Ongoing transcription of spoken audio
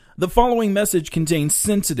The following message contains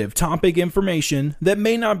sensitive topic information that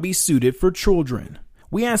may not be suited for children.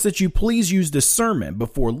 We ask that you please use discernment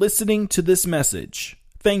before listening to this message.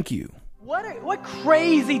 Thank you. What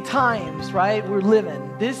crazy times, right, we're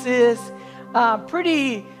living. This is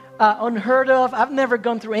pretty unheard of. I've never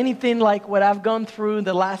gone through anything like what I've gone through in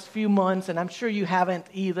the last few months, and I'm sure you haven't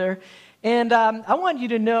either. And I want you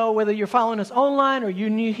to know, whether you're following us online or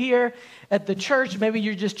you're new here at the church, maybe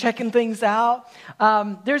you're just checking things out.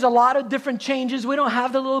 There's a lot of different changes. We don't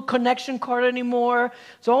have the little connection card anymore.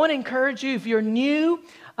 So I want to encourage you, if you're new,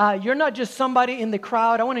 you're not just somebody in the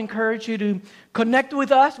crowd. I want to encourage you to connect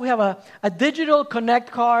with us. We have a digital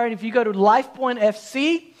connect card. If you go to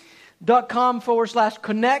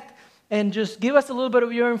lifepointfc.com/connect and just give us a little bit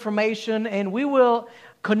of your information, and we will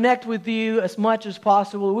connect with you as much as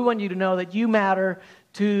possible. We want you to know that you matter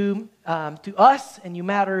to us, and you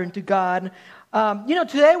matter to God.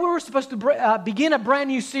 Today we were supposed to begin a brand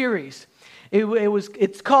new series.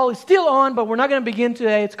 It's still on, but we're not going to begin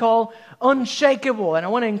today. It's called Unshakable, and I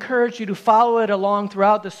want to encourage you to follow it along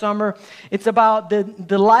throughout the summer. It's about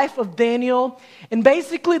the life of Daniel, and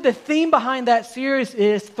basically the theme behind that series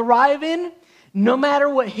is thriving no matter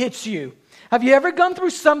what hits you. Have you ever gone through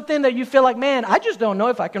something that you feel like, man, I just don't know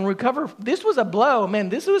if I can recover? This was a blow, man.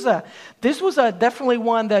 This was a definitely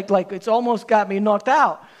one that it's almost got me knocked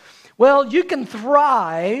out. Well, you can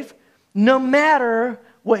thrive no matter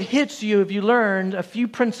what hits you if you learned a few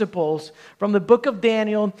principles from the book of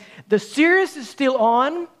Daniel. The series is still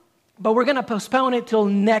on, but we're going to postpone it till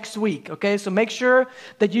next week, okay? So make sure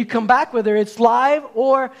that you come back, whether it's live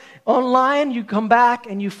or online, you come back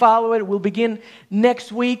and you follow it. We'll begin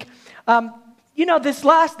next week. The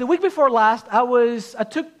week before last, I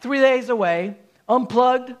took 3 days away,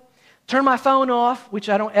 unplugged, turned my phone off, which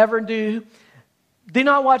I don't ever do, did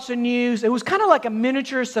not watch the news. It was kind of like a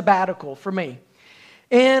miniature sabbatical for me.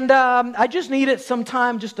 And I just needed some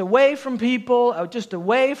time just away from people, just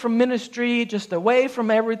away from ministry, just away from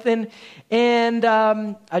everything. And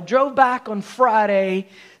I drove back on Friday.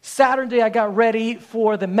 Saturday, I got ready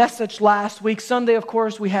for the message last week. Sunday, of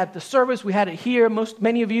course, we had the service. We had it here.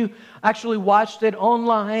 Many of you actually watched it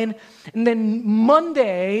online. And then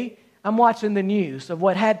Monday, I'm watching the news of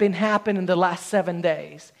what had been happening in the last 7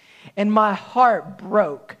 days. And my heart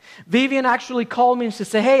broke. Vivian actually called me and she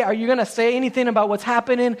said, hey, are you going to say anything about what's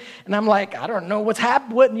happening? And I'm like, I don't know what's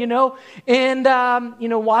happening, And,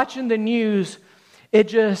 watching the news, it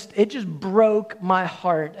just broke my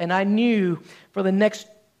heart. And I knew for the next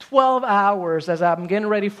 12 hours as I'm getting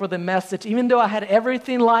ready for the message, even though I had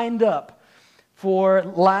everything lined up for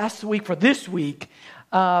last week, for this week,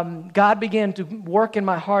 God began to work in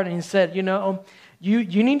my heart and He said, you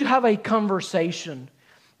need to have a conversation.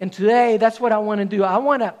 And today, that's what I want to do. I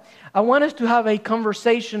want us to have a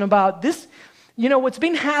conversation about this. What's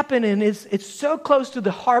been happening is it's so close to the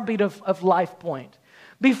heartbeat of LifePoint.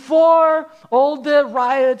 Before all the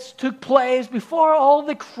riots took place, before all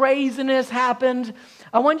the craziness happened,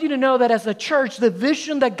 I want you to know that as a church, the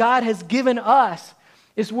vision that God has given us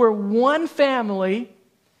is we're one family,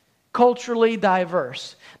 culturally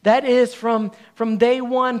diverse. That is from day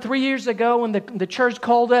one, 3 years ago when the church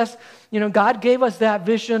called us, God gave us that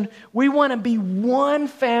vision. We want to be one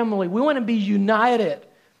family. We want to be united.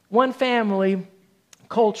 One family,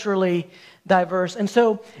 culturally diverse. And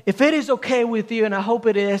so if it is okay with you, and I hope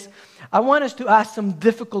it is, I want us to ask some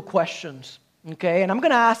difficult questions. Okay, and I'm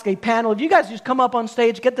going to ask a panel. If you guys just come up on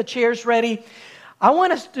stage, get the chairs ready. I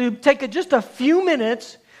want us to take just a few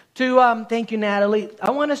minutes to, thank you, Natalie.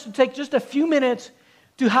 I want us to take just a few minutes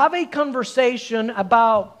to have a conversation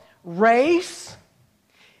about race,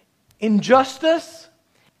 injustice,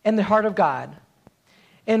 and the heart of God.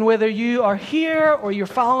 And whether you are here or you're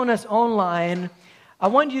following us online, I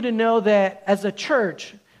want you to know that as a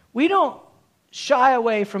church, we don't shy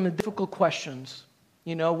away from the difficult questions.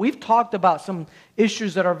 We've talked about some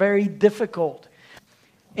issues that are very difficult.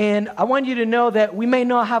 And I want you to know that we may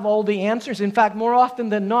not have all the answers. In fact, more often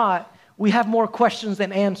than not, we have more questions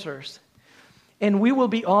than answers. And we will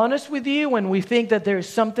be honest with you when we think that there is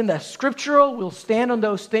something that's scriptural. We'll stand on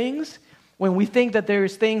those things. When we think that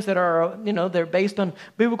there's things that are, they're based on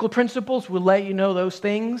biblical principles, we'll let you know those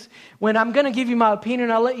things. When I'm going to give you my opinion,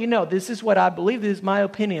 I'll let you know this is what I believe. This is my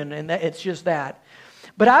opinion, and it's just that.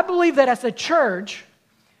 But I believe that as a church,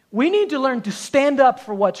 we need to learn to stand up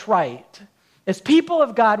for what's right. As people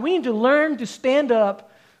of God, we need to learn to stand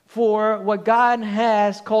up for what God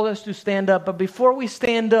has called us to stand up. But before we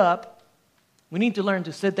stand up, we need to learn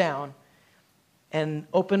to sit down and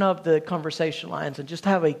open up the conversation lines and just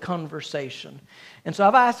have a conversation. And so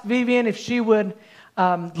I've asked Vivian if she would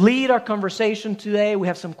lead our conversation today. We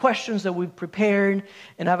have some questions that we've prepared,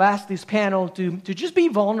 and I've asked this panel to just be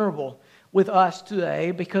vulnerable with us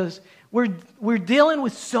today, because we're dealing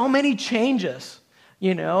with so many changes,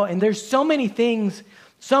 and there's so many things.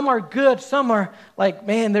 Some are good, some are like,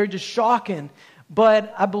 man, they're just shocking.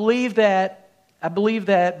 But I believe that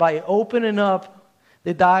by opening up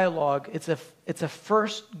the dialogue, it's a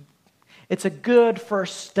good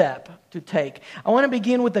first step to take. I want to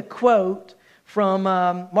begin with a quote from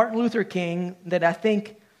Martin Luther King that I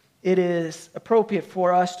think it is appropriate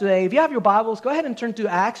for us today. If you have your Bibles, go ahead and turn to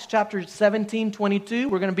Acts chapter 17:22.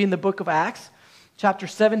 We're going to be in the book of Acts, chapter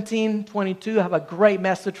 17:22. I have a great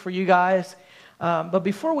message for you guys. But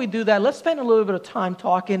before we do that, let's spend a little bit of time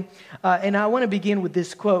talking. And I want to begin with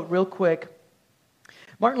this quote real quick.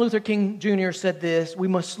 Martin Luther King Jr. said this: "We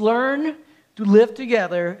must learn to live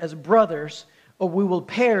together as brothers, or we will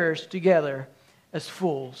perish together as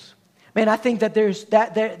fools." Man, I think that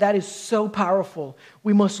that is so powerful.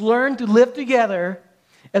 We must learn to live together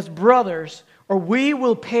as brothers, or we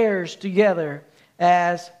will perish together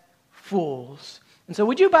as fools. And so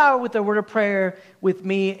would you bow with a word of prayer with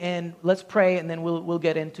me, and let's pray, and then we'll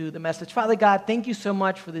get into the message. Father God, thank you so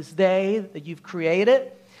much for this day that you've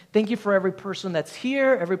created. Thank you for every person that's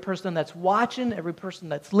here, every person that's watching, every person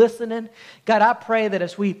that's listening. God, I pray that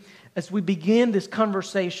as we begin this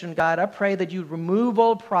conversation, God, I pray that you would remove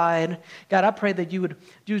all pride. God, I pray that you would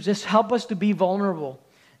just help us to be vulnerable.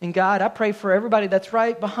 And God, I pray for everybody that's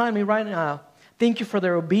right behind me right now. Thank you for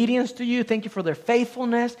their obedience to you. Thank you for their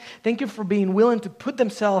faithfulness. Thank you for being willing to put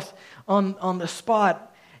themselves on the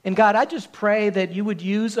spot. And God, I just pray that you would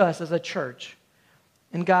use us as a church.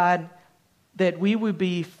 And God, that we would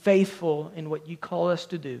be faithful in what you call us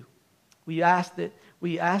to do. We ask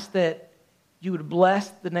that you would bless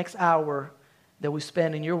the next hour that we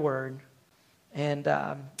spend in your word. And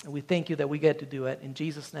we thank you that we get to do it. In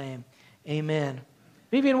Jesus' name, amen.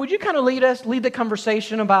 Vivian, would you kind of lead the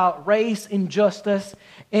conversation about race, injustice,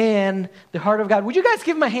 and the heart of God? Would you guys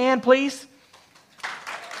give him a hand, please?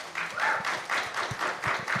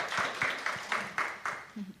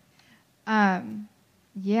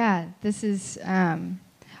 Yeah, this is, I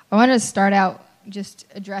want to start out just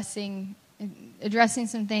addressing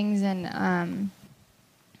some things, and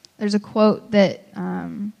there's a quote that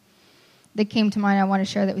came to mind. I want to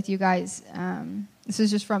share that with you guys. This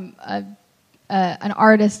is just from an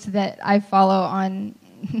artist that I follow on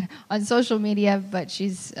social media, but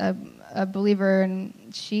she's a believer, and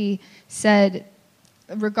she said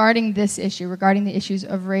regarding the issues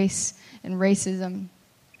of race and racism,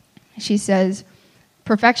 she says,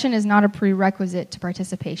 "Perfection is not a prerequisite to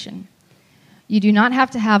participation. You do not have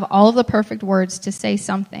to have all of the perfect words to say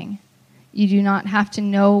something. You do not have to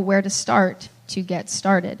know where to start to get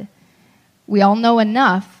started. We all know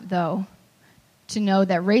enough, though, to know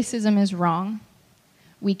that racism is wrong.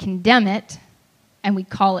 We condemn it, and we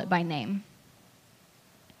call it by name.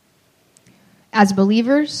 As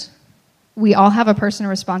believers, we all have a personal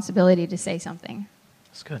responsibility to say something."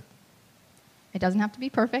 That's good. It doesn't have to be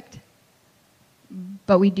perfect,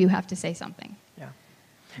 but we do have to say something. Yeah.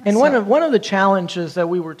 And one of the challenges that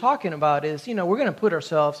we were talking about is, we're going to put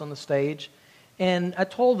ourselves on the stage. And I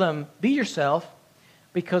told them, be yourself,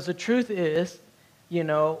 because the truth is,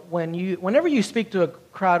 whenever you speak to a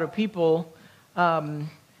crowd of people, no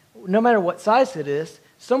matter what size it is,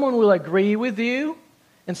 someone will agree with you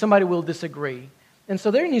and somebody will disagree. And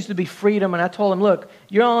so there needs to be freedom. And I told them, look,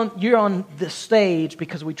 you're on the stage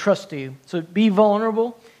because we trust you. So be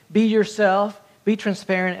vulnerable, be yourself, be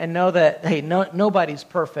transparent, and know that, hey, nobody's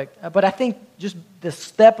perfect. But I think just the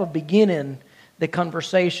step of beginning the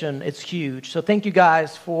conversation, it's huge. So thank you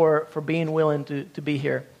guys for being willing to be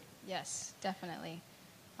here. Yes, definitely.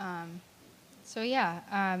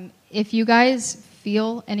 If you guys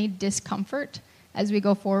feel any discomfort as we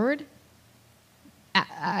go forward,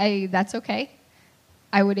 that's okay.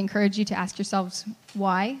 I would encourage you to ask yourselves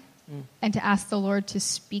why, and to ask the Lord to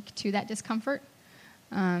speak to that discomfort.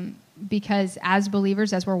 Because as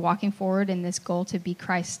believers, as we're walking forward in this goal to be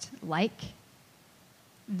Christ-like,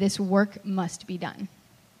 this work must be done.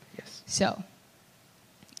 Yes. So,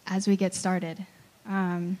 as we get started,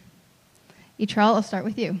 Etrell, I'll start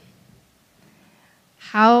with you.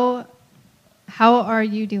 How are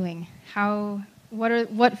you doing?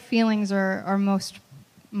 What feelings are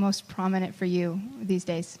most prominent for you these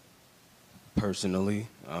days? Personally,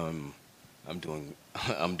 I'm doing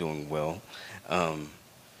well,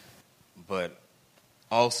 but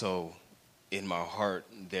also in my heart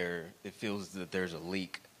it feels that there's a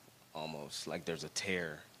leak, almost like there's a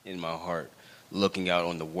tear in my heart looking out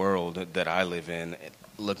on the world that I live in,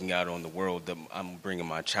 looking out on the world that I'm bringing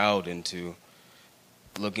my child into,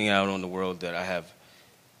 looking out on the world that I have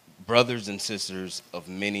brothers and sisters of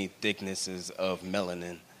many thicknesses of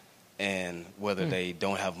melanin, and whether they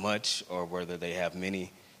don't have much or whether they have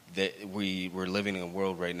many, that we're living in a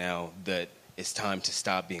world right now that it's time to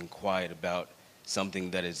stop being quiet about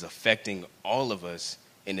something that is affecting all of us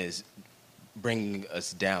and is bringing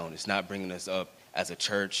us down. It's not bringing us up as a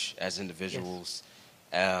church, as individuals,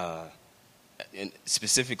 and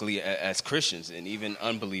specifically as Christians and even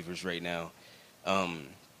unbelievers right now.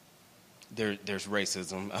 There's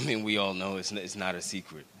racism. I mean, we all know it's not a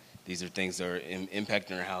secret. These are things that are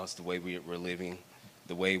impacting our house, the way we're living,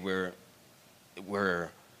 the way we're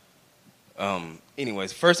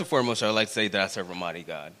anyways, first and foremost, I would like to say that I serve a mighty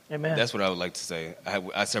God. Amen. That's what I would like to say.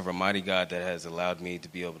 I serve a mighty God that has allowed me to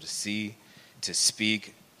be able to see, to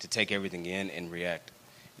speak, to take everything in and react.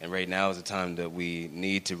 And right now is the time that we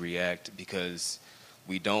need to react, because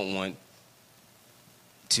we don't want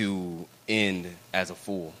to end as a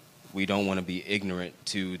fool. We don't want to be ignorant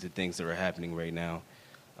to the things that are happening right now.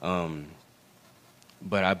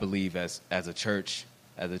 But I believe as a church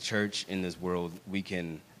in this world, we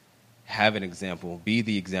can have an example, be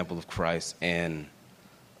the example of Christ, and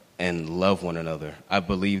love one another. I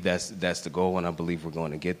believe that's the goal, and I believe we're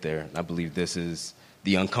going to get there. I believe this is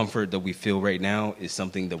the uncomfort that we feel right now is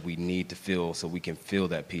something that we need to feel so we can feel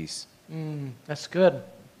that peace. That's good.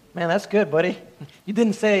 Man, that's good, buddy. You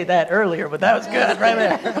didn't say that earlier, but that was good right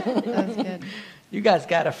there. That was good. You guys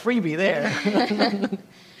got a freebie there.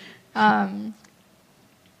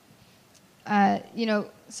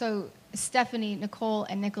 So Stephanie, Nicole,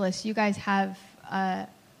 and Nicholas, you guys have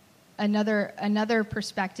another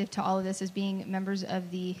perspective to all of this as being members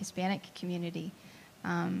of the Hispanic community.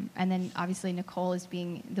 And then obviously Nicole is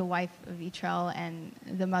being the wife of Etrell and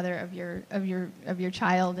the mother of your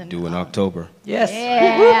child. And Due in October. Yes.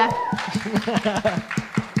 Yeah.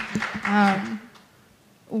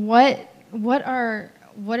 What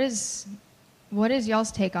is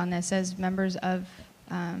y'all's take on this as members of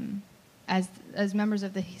as members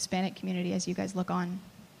of the Hispanic community as you guys look on?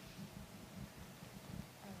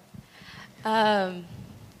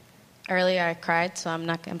 Earlier I cried, so I'm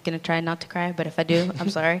going to try not to cry, but if I do, I'm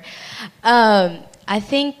sorry. I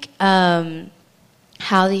think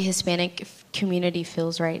how the Hispanic community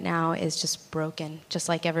feels right now is just broken, just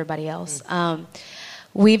like everybody else.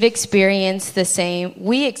 We've experienced the same,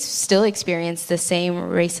 still experience the same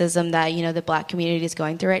racism that, the black community is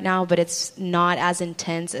going through right now, but it's not as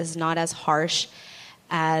intense, it's not as harsh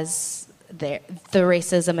as the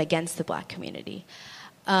racism against the black community.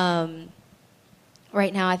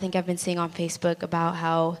 Right now, I think I've been seeing on Facebook about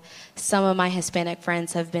how some of my Hispanic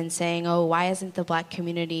friends have been saying, oh, why isn't the black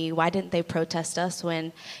community, why didn't they protest us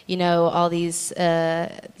when, all these,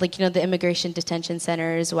 the immigration detention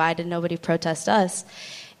centers, why did nobody protest us?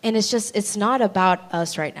 And it's not about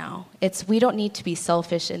us right now. We don't need to be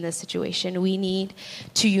selfish in this situation. We need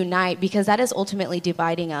to unite, because that is ultimately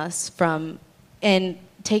dividing us from, and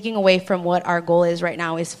taking away from what our goal is right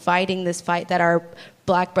now, is fighting this fight that our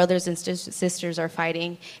black brothers and sisters are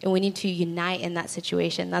fighting, and we need to unite in that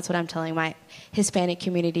situation. That's what I'm telling my Hispanic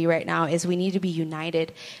community right now, is we need to be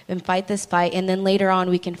united and fight this fight, and then later on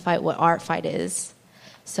we can fight what our fight is.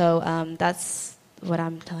 So that's what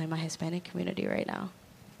I'm telling my Hispanic community right now.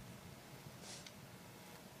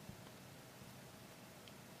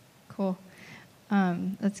 Cool.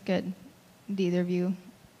 That's good. Do either of you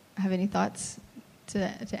have any thoughts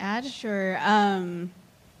to add? Sure.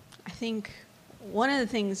 I think one of the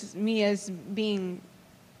things, me as being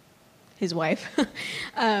his wife,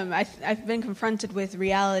 I've been confronted with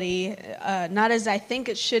reality, not as I think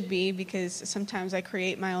it should be, because sometimes I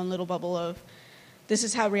create my own little bubble of this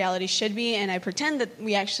is how reality should be, and I pretend that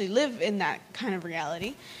we actually live in that kind of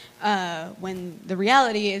reality, when the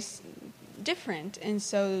reality is different. And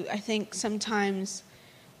so I think sometimes,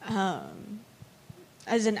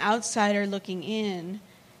 as an outsider looking in,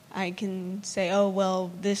 I can say, oh,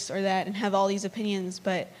 well, this or that, and have all these opinions,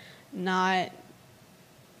 but not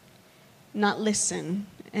listen.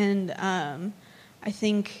 And I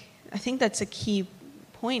think that's a key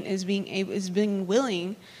point, is being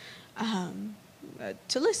willing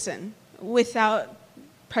to listen without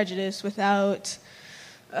prejudice, without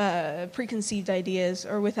preconceived ideas,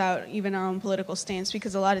 or without even our own political stance.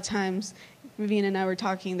 Because a lot of times, Vivian and I were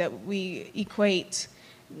talking that we equate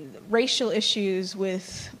racial issues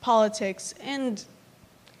with politics, and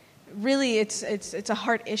really it's a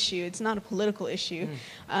heart issue. It's not a political issue.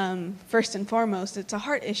 First and foremost, it's a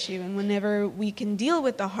heart issue. And whenever we can deal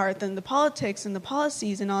with the heart, then the politics and the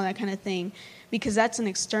policies and all that kind of thing, because that's an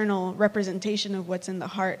external representation of what's in the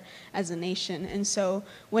heart as a nation. And so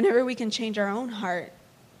whenever we can change our own heart,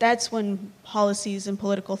 that's when policies and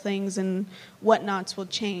political things and whatnots will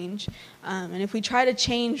change. And if we try to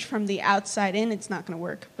change from the outside in, it's not going to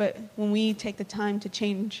work. But when we take the time to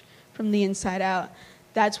change from the inside out,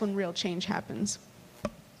 that's when real change happens.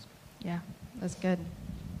 Yeah, that's good.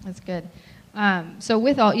 That's good. So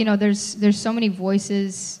with all, there's so many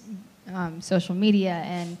voices, social media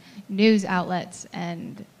and news outlets,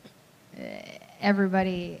 and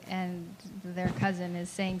everybody and their cousin is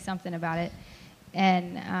saying something about it.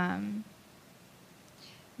 And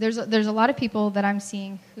there's a lot of people that I'm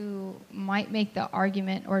seeing who might make the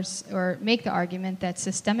argument or make the argument that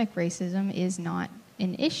systemic racism is not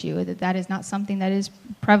an issue, that is not something that is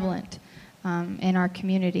prevalent in our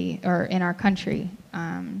community or in our country.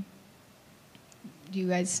 Do you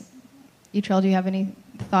guys, Etrell, do you have any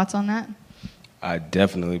thoughts on that? I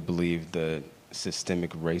definitely believe that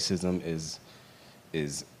systemic racism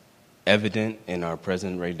is evident in our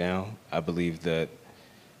present right now. I believe that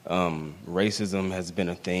racism has been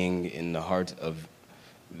a thing in the hearts of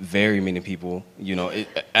very many people. It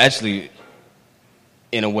actually,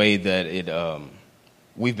 in a way that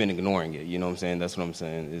we've been ignoring it. You know what I'm saying? That's what I'm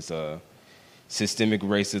saying. It's systemic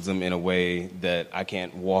racism in a way that I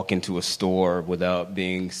can't walk into a store without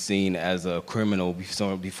being seen as a criminal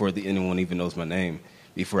before anyone even knows my name.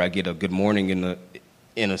 Before I get a good morning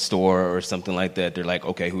in a store or something like that, they're like,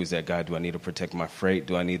 okay, who's that guy? Do I need to protect my freight?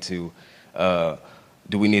 Do we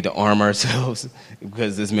need to arm ourselves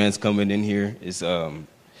because this man's coming in here? It's,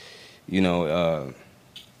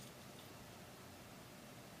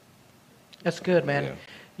 That's good, man. Yeah.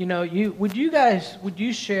 Would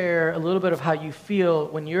you share a little bit of how you feel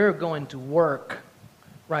when you're going to work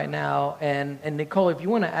right now? And Nicole, if you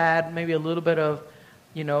want to add maybe a little bit of,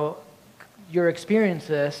 your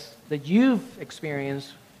experiences that you've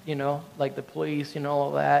experienced, like the police,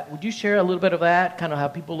 all that. Would you share a little bit of that, kind of how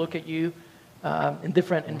people look at you in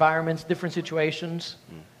different environments, different situations?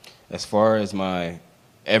 As far as my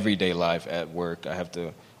everyday life at work, I have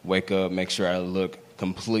to wake up, make sure I look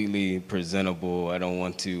completely presentable. I don't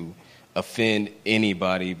want to offend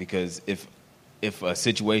anybody, because if a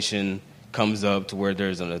situation comes up to where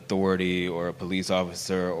there's an authority or a police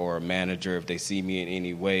officer or a manager, if they see me in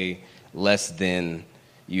any way less than,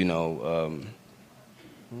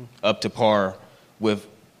 up to par with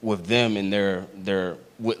them and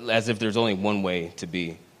as if there's only one way to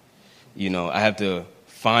be. I have to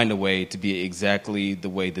find a way to be exactly the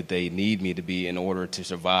way that they need me to be in order to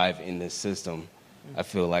survive in this system. I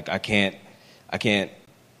feel like I can't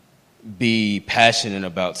be passionate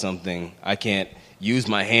about something. I can't use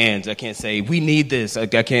my hands. I can't say, we need this. I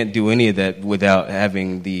can't do any of that without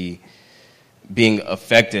being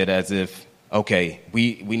affected as if, okay,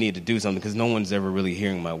 we need to do something, because no one's ever really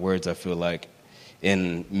hearing my words. I feel like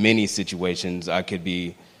in many situations I could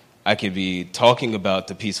be talking about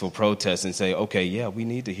the peaceful protest and say, okay, yeah, we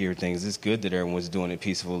need to hear things. It's good that everyone's doing it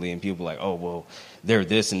peacefully, and people are like, oh, well, they're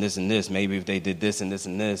this and this and this. Maybe if they did this and this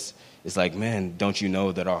and this, it's like, man, don't you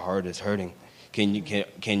know that our heart is hurting?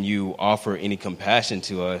 Can you offer any compassion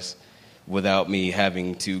to us without me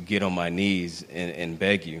having to get on my knees and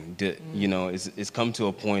beg you? It's come to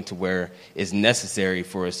a point to where it's necessary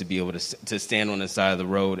for us to be able to stand on the side of the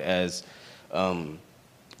road as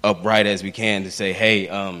upright as we can, to say, hey,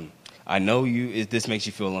 I know this makes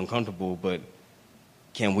you feel uncomfortable, but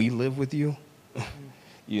can we live with you?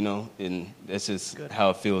 And that's just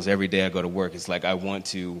how it feels every day I go to work. It's like I want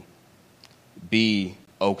to be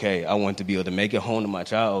okay. I want to be able to make it home to my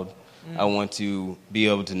child. I want to be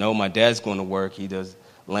able to know my dad's going to work. He does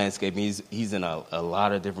landscaping. He's in a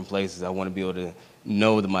lot of different places. I want to be able to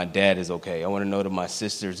know that my dad is okay. I want to know that my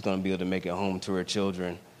sister's going to be able to make it home to her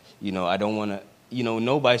children. I don't want to,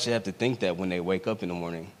 nobody should have to think that when they wake up in the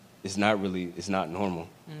morning. It's not normal,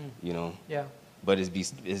 Yeah. But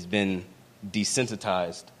it's been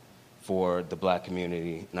desensitized for the black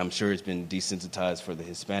community, and I'm sure it's been desensitized for the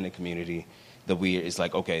Hispanic community, it's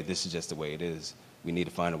like, okay, this is just the way it is. We need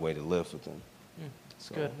to find a way to live with them.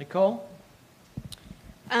 So. Good. Nicole?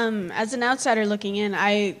 As an outsider looking in,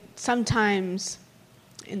 I sometimes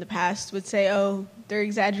in the past would say, oh, they're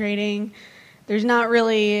exaggerating. There's not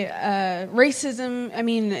really racism. I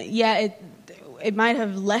mean, yeah, it might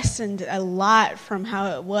have lessened a lot from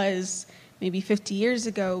how it was maybe 50 years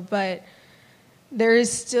ago, but there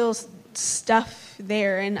is still stuff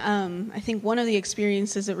there. And I think one of the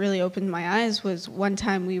experiences that really opened my eyes was one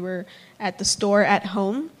time we were at the store at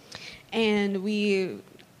home, and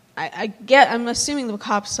I'm assuming the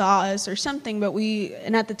cop saw us or something, but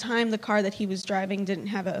and at the time the car that he was driving didn't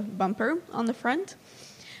have a bumper on the front.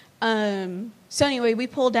 So anyway, we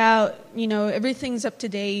pulled out, everything's up to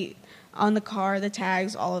date on the car, the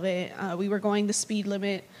tags, all of it. We were going the speed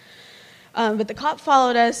limit. But the cop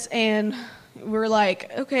followed us, and we're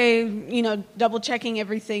like, okay, double checking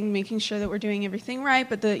everything, making sure that we're doing everything right.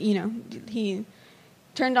 But he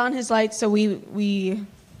turned on his lights, so we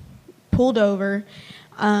pulled over.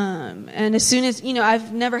 And as soon as,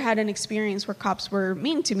 I've never had an experience where cops were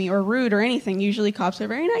mean to me or rude or anything. Usually cops are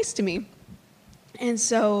very nice to me. And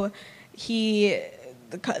so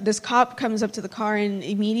this cop comes up to the car and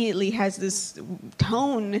immediately has this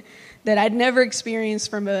tone that I'd never experienced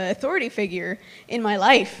from an authority figure in my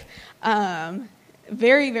life.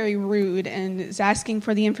 Very, very rude, and is asking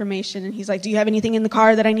for the information. And he's like, do you have anything in the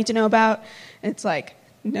car that I need to know about? And it's like,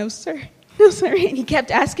 no, sir. No, sir. And he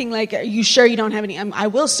kept asking, like, are you sure you don't have any? I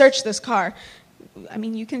will search this car. I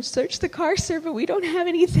mean, you can search the car, sir, but we don't have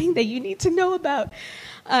anything that you need to know about.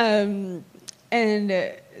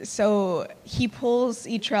 So he pulls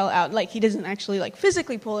Etrell out. Like, he doesn't actually,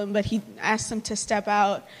 physically pull him, but he asks him to step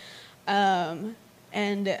out.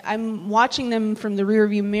 And I'm watching them from the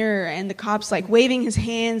rearview mirror, and the cop's, waving his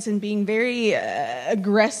hands and being very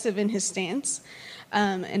aggressive in his stance.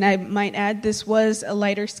 And I might add, this was a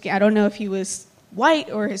lighter skin. I don't know if he was white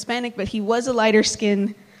or Hispanic, but he was a lighter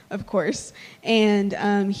skin, of course.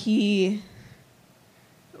 And he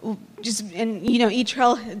just, and,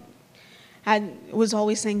 Etrell was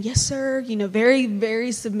always saying, yes, sir, very,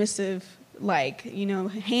 very submissive,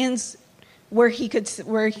 hands where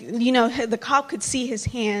the cop could see his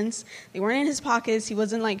hands. They weren't in his pockets. He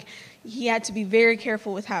wasn't he had to be very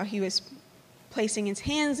careful with how he was placing his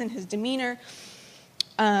hands and his demeanor.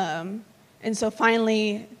 And so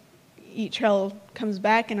finally, Etrell comes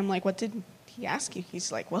back, and I'm like, what did he ask you?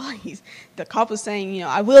 He's like, well, the cop was saying,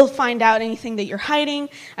 I will find out anything that you're hiding.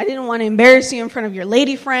 I didn't want to embarrass you in front of your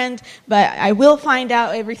lady friend, but I will find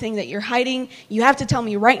out everything that you're hiding. You have to tell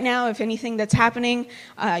me right now if anything that's happening.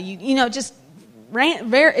 Just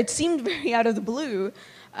it seemed very out of the blue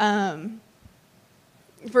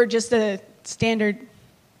for just a standard,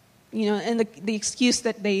 and the excuse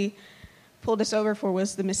that they pulled us over for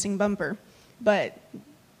was the missing bumper. But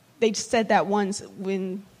they just said that once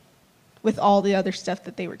with all the other stuff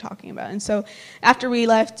that they were talking about. And so after we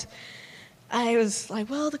left, I was like,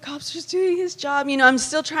 well, the cop's just doing his job. I'm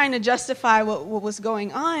still trying to justify what was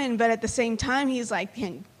going on, but at the same time, he's like,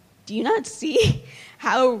 do you not see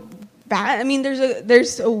how bad? I mean,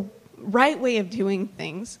 there's a right way of doing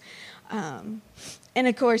things. And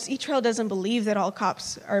of course, Etrell doesn't believe that all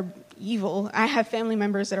cops are evil. I have family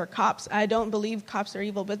members that are cops. I don't believe cops are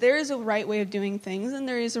evil, but there is a right way of doing things, and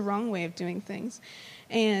there is a wrong way of doing things.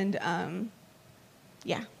 And,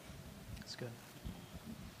 yeah. That's good.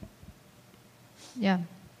 Yeah,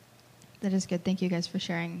 that is good. Thank you guys for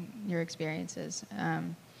sharing your experiences.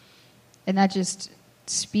 And that just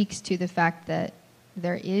speaks to the fact that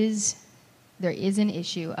there is an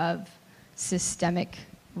issue of systemic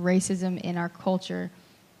racism in our culture,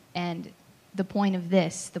 and the point of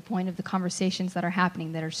the conversations that are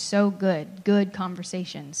happening that are so good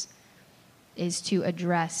conversations, is to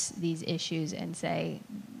address these issues and say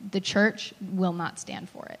the church will not stand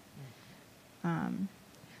for it.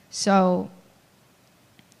 So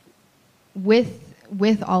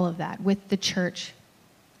with all of that, with the church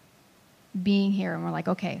being here, and we're like,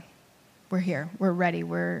 okay, we're here, we're ready,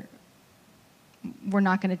 we're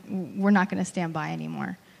not gonna stand by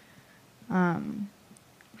anymore.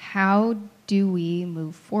 How do we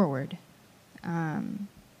move forward?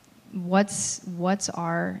 What's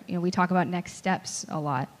our, we talk about next steps a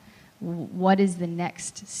lot. What is the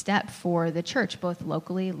next step for the church, both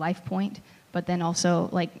locally, Life Point, but then also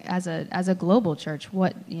as a global church?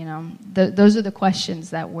 What, those are the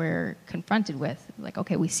questions that we're confronted with.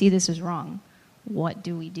 Okay, we see this is wrong. What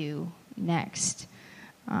do we do next?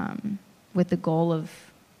 With the goal of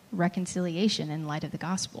reconciliation in light of the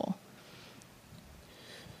gospel.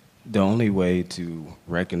 The only way to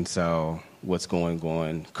reconcile what's going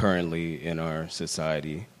on currently in our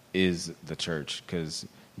society is the church, because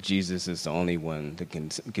Jesus is the only one that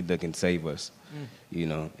can save us,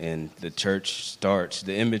 And the church starts.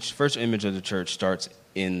 First image of the church starts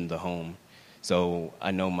in the home. So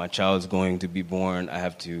I know my child is going to be born. I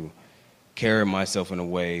have to carry myself in a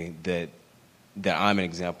way that I'm an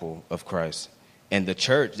example of Christ. And the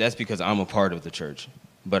church, that's because I'm a part of the church.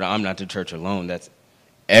 But I'm not the church alone. That's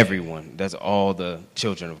everyone. That's all the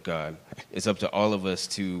children of God. It's up to all of us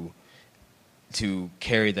to to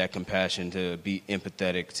carry that compassion, to be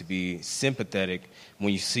empathetic, to be sympathetic.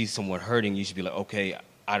 When you see someone hurting, you should be like, okay,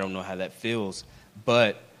 I don't know how that feels,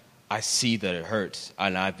 but I see that it hurts,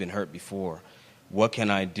 and I've been hurt before. What can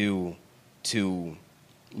I do to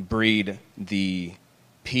breed the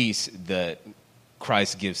peace that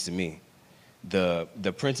Christ gives to me?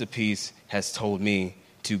 The Prince of Peace has told me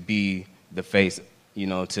to be the face,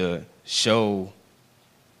 to show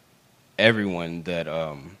everyone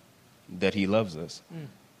that he loves us.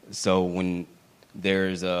 So when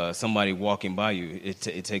there's somebody walking by you,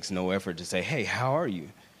 it takes no effort to say, hey, how are you?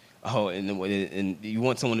 Oh, and you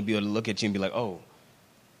want someone to be able to look at you and be like, oh,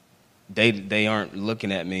 they aren't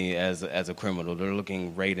looking at me as a criminal. They're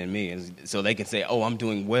looking right at me. And so they can say, oh, I'm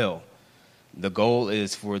doing well. The goal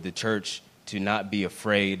is for the church to not be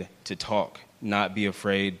afraid to talk, not be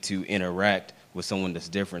afraid to interact with someone that's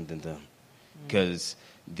different than them. Because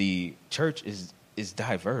the church is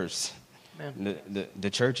diverse. The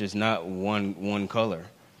church is not one color.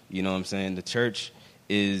 You know what I'm saying? The church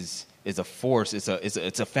is a force. It's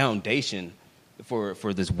a foundation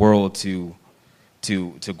for this world to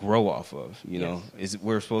grow off of.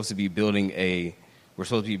 We're supposed to be building a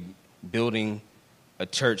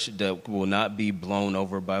church that will not be blown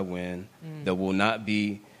over by wind, that will not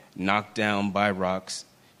be knocked down by rocks.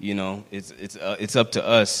 It's up to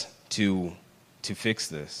us to fix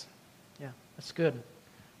this. Yeah, that's good.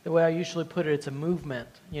 The way I usually put it, it's a movement.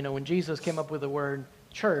 When Jesus came up with the word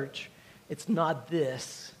church, it's not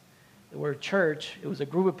this. The word church, it was a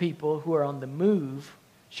group of people who are on the move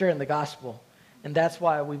sharing the gospel. And that's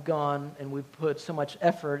why we've gone and we've put so much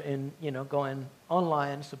effort in, going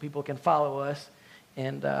online so people can follow us.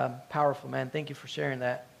 And powerful, man. Thank you for sharing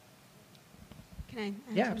that. Can I?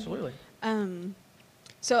 Yeah, absolutely.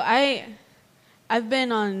 So I've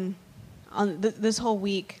been on this whole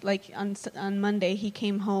week. Like on Monday, he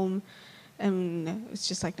came home, and it's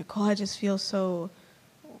just like, Nicole, I just feel so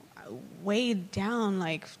weighed down,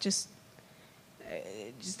 like just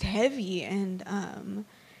heavy, and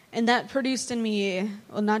that produced in me,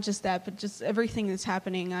 well, not just that, but just everything that's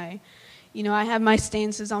happening. I have my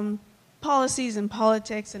stances on policies and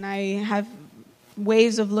politics, and I have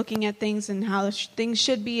ways of looking at things and how things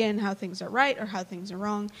should be and how things are right or how things are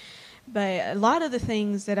wrong. But a lot of the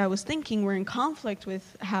things that I was thinking were in conflict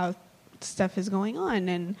with how stuff is going on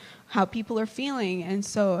and how people are feeling. And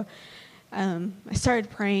so I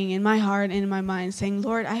started praying in my heart and in my mind, saying,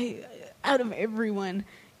 Lord, out of everyone,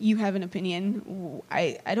 you have an opinion.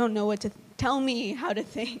 I don't know what to tell me how to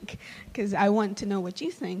think, because I want to know what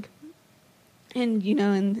you think. And,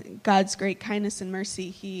 in God's great kindness and mercy,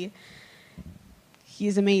 He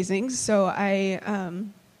is amazing. So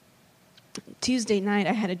Tuesday night,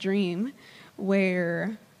 I had a dream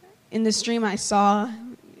where in this dream I saw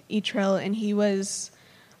Etrell, and he was,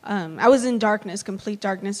 I was in darkness, complete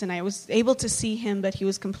darkness, and I was able to see him, but he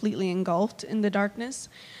was completely engulfed in the darkness.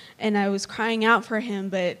 And I was crying out for him,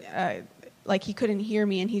 but like he couldn't hear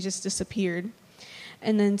me, and he just disappeared.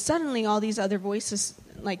 And then suddenly all these other voices,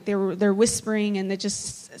 like they're whispering, and it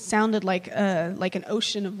just sounded like an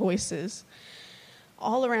ocean of voices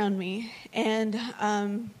all around me. And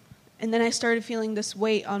then I started feeling this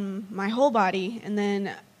weight on my whole body, and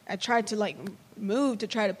then I tried to move to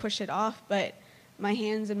try to push it off, but my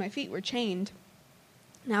hands and my feet were chained.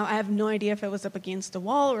 Now I have no idea if I was up against a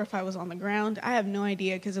wall or if I was on the ground. I have no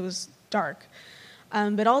idea because it was dark.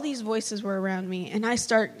 But all these voices were around me, and I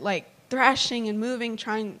start thrashing and moving,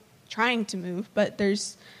 trying to move, but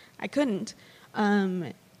I couldn't.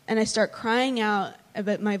 And I start crying out,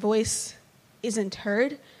 but my voice isn't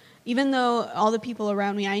heard. Even though all the people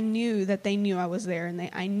around me, I knew that they knew I was there, and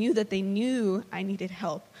I knew that they knew I needed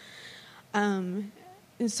help. And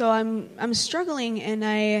so I'm struggling, and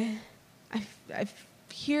I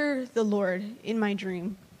hear the Lord in my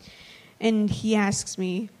dream, and He asks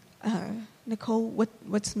me, Nicole,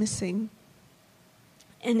 what's missing?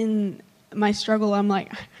 And in my struggle, I'm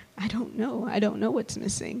like, I don't know what's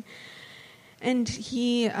missing. And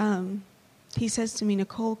he says to me,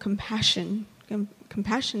 Nicole, compassion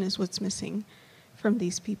is what's missing from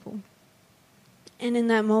these people. And in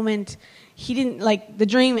that moment, he didn't, the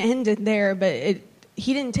dream ended there, but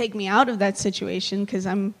he didn't take me out of that situation, because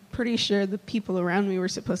I'm pretty sure the people around me were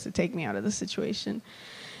supposed to take me out of the situation.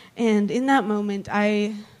 And in that moment,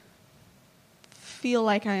 I feel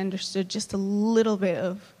like I understood just a little bit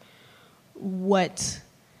of what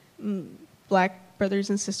Black brothers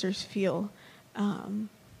and sisters feel,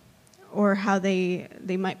 or how they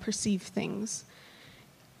might perceive things,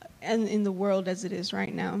 and in the world as it is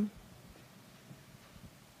right now.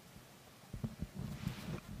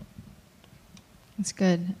 It's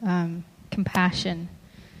good. Compassion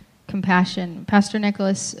compassion. Pastor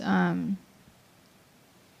Nicholas,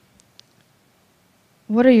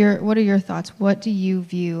 what are your thoughts? What do you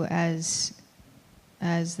view as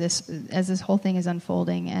this whole thing is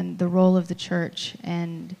unfolding, and the role of the church,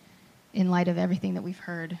 and in light of everything that we've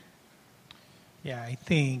heard? Yeah, I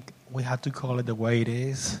think we have to call it the way it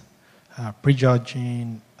is.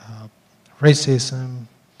 Prejudging, racism,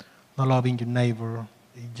 not loving your neighbor,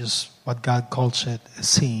 just what God calls it, a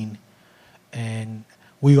sin. And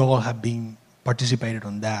we all have been participated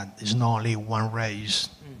on that. It's not only one race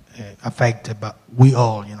affected, but we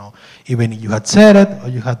all, even if you had said it or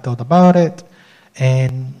you had thought about it.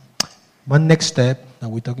 And one next step that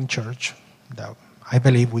we took in church that I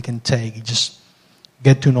believe we can take is just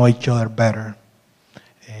get to know each other better.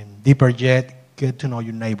 And deeper yet, get to know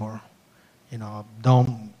your neighbor.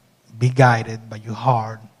 Don't be guided by your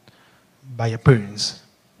heart, by appearance.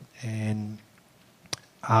 And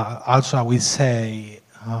also I would say,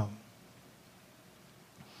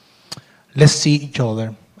 let's see each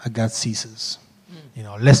other as God sees us.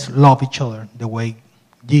 Let's love each other the way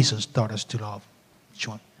Jesus taught us to love each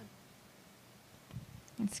one.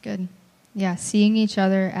 That's good. Yeah, seeing each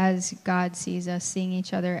other as God sees us, seeing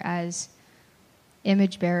each other as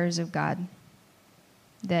image bearers of God.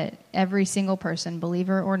 That every single person,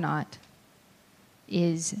 believer or not,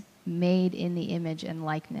 is made in the image and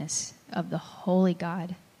likeness of the holy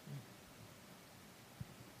God.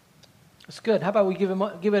 That's good. How about we give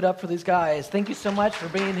it up for these guys? Thank you so much for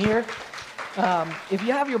being here. If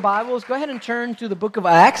you have your Bibles, go ahead and turn to the book of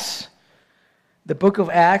Acts. The book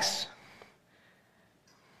of Acts.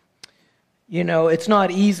 It's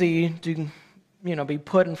not easy to, be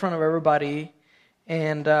put in front of everybody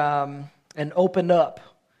and opened up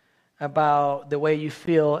about the way you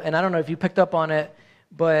feel. And I don't know if you picked up on it,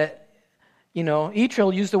 but,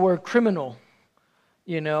 Etrill used the word criminal,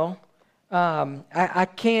 I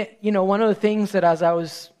can't, one of the things that as I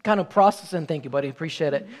was kind of processing, thank you, buddy,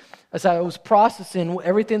 appreciate it. As I was processing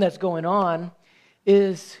everything that's going on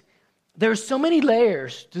is there's so many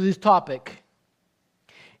layers to this topic.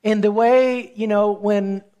 And the way,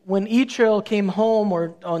 when Etrill came home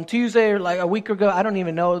or on Tuesday or like a week ago, I don't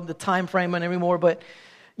even know the time frame anymore, but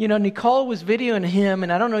Nicole was videoing him,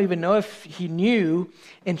 and I don't even know if he knew,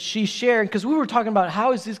 and she shared, because we were talking about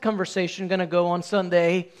how is this conversation going to go on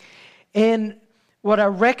Sunday, and what I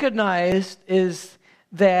recognized is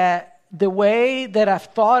that the way that I've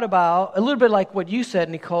thought about, a little bit like what you said,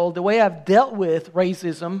 Nicole, the way I've dealt with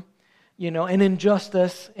racism, and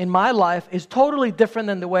injustice in my life is totally different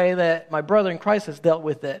than the way that my brother in Christ has dealt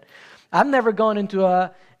with it. I've never gone into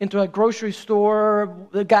a grocery store,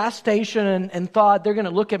 a gas station, and thought they're going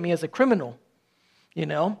to look at me as a criminal,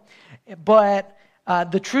 But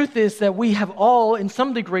the truth is that we have all, in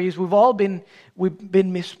some degrees, we've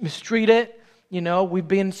been mistreated.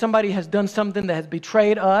 Somebody has done something that has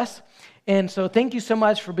betrayed us. And so thank you so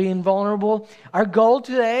much for being vulnerable. Our goal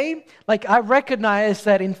today, I recognize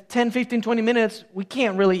that in 10, 15, 20 minutes,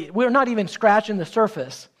 we're not even scratching the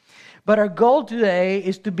surface. But our goal today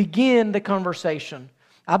is to begin the conversation.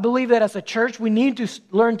 I believe that as a church, we need to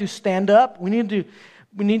learn to stand up. We need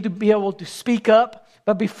to be able to speak up.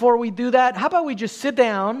 But before we do that, how about we just sit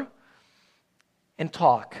down and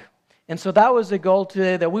talk? And so that was the goal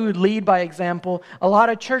today, that we would lead by example. A lot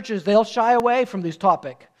of churches, they'll shy away from this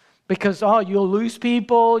topic. Because, you'll lose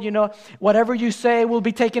people, whatever you say will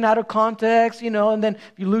be taken out of context, and then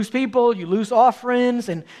if you lose people, you lose offerings,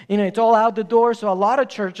 and, it's all out the door. So a lot of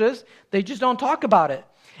churches, they just don't talk about it.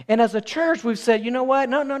 And as a church, we've said, you know what?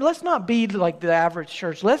 No, let's not be like the average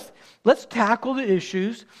church. Let's tackle the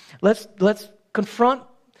issues. Let's confront,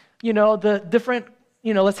 the different,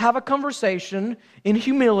 let's have a conversation in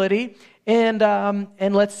humility. And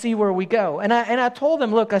let's see where we go. And I told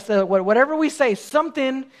them, look, I said, whatever we say,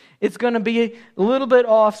 something is going to be a little bit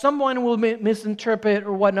off. Someone will misinterpret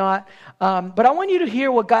or whatnot. But I want you to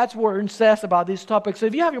hear what God's Word says about these topics. So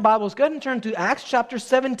if you have your Bibles, go ahead and turn to Acts chapter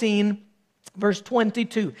 17, verse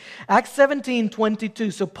 22. Acts 17,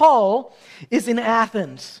 22. So Paul is in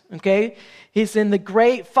Athens, okay? He's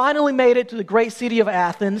finally made it to the great city of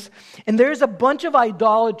Athens. And there's a bunch of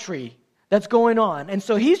idolatry that's going on. And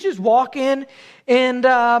so he's just walking, and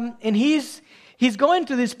he's going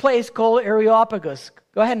to this place called Areopagus.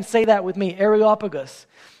 Go ahead and say that with me, Areopagus.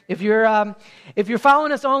 If you're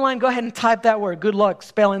following us online, go ahead and type that word. Good luck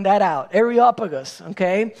spelling that out. Areopagus,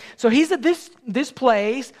 okay? So he's at this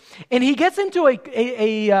place, and he gets into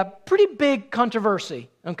a pretty big controversy,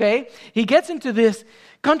 okay? He gets into this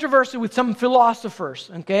controversy with some philosophers,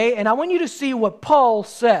 okay? And I want you to see what Paul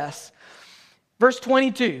says. Verse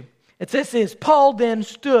 22. It says this, Paul then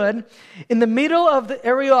stood in the middle of the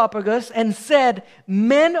Areopagus and said,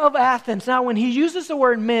 men of Athens. Now, when he uses the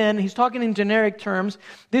word men, he's talking in generic terms.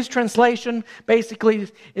 This translation basically,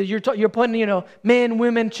 you're putting, men,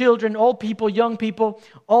 women, children, old people, young people,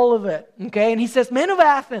 all of it. Okay, and he says, men of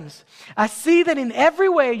Athens, I see that in every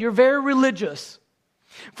way you're very religious.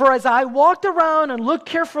 For as I walked around and looked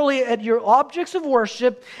carefully at your objects of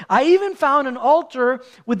worship, I even found an altar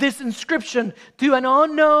with this inscription, to an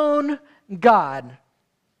unknown God.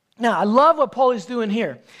 Now, I love what Paul is doing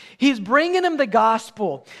here. He's bringing them the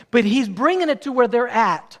gospel, but he's bringing it to where they're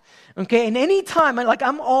at. Okay, and any time,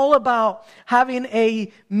 I'm all about having a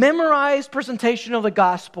memorized presentation of the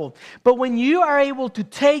gospel. But when you are able to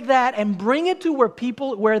take that and bring it to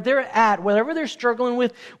where they're at, whatever they're struggling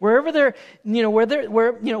with, wherever they're,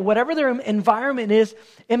 whatever their environment is,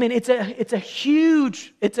 I mean, it's a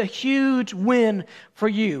huge win for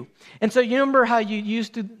you. And so you remember how you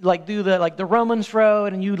used to do the Romans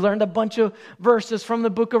Road, and you learned a bunch of verses from the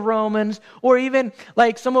book of Romans, or even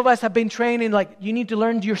some of us have been training, you need to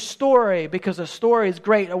learn your story, because a story is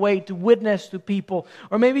great, a way to witness to people.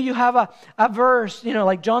 Or maybe you have a verse,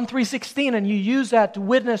 like John 3:16, and you use that to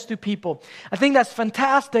witness to people. I think that's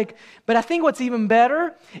fantastic, but I think what's even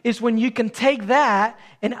better is when you can take that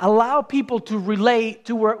and allow people to relate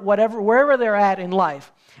to wherever they're at in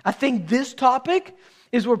life. I think this topic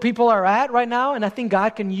is where people are at right now, and I think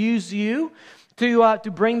God can use you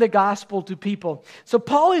to bring the gospel to people. So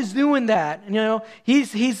Paul is doing that. He's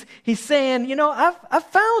saying, I've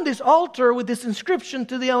found this altar with this inscription,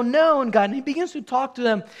 to the unknown God, and he begins to talk to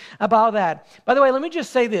them about that. By the way, let me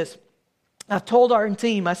just say this. I've told our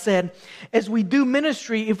team, I said, as we do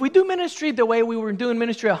ministry, if we do ministry the way we were doing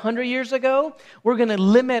ministry 100 years ago, we're going to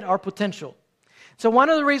limit our potential. So one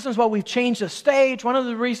of the reasons why we've changed the stage, one of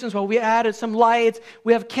the reasons why we added some lights,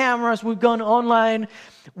 we have cameras, we've gone online,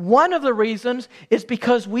 one of the reasons is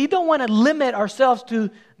because we don't want to limit ourselves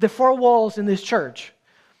to the four walls in this church.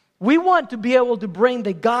 We want to be able to bring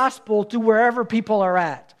the gospel to wherever people are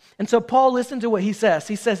at. And so Paul, listen to what he says.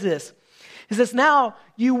 He says this. He says, now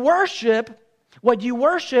what you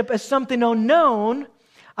worship as something unknown,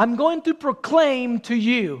 I'm going to proclaim to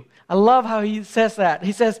you. I love how he says that.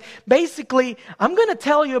 He says, basically, I'm going to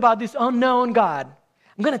tell you about this unknown God.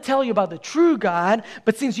 I'm going to tell you about the true God,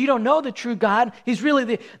 but since you don't know the true God, he's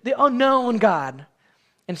really the unknown God.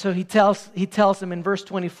 And so he tells him in verse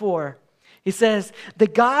 24, he says, the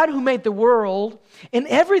God who made the world and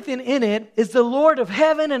everything in it is the Lord of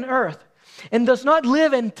heaven and earth, and does not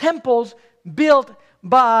live in temples built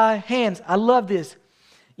by hands. I love this.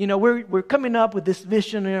 We're coming up with this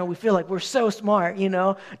vision, we feel like we're so smart,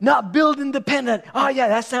 not build independent. Oh yeah,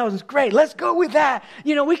 that sounds great. Let's go with that.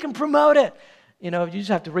 We can promote it. You just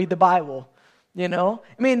have to read the Bible,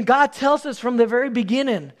 God tells us from the very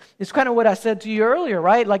beginning. It's kind of what I said to you earlier,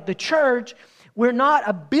 right? Like the church, we're not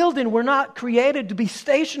a building. We're not created to be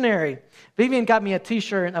stationary. Vivian got me a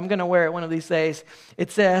t-shirt, and I'm going to wear it one of these days. It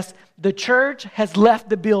says, the church has left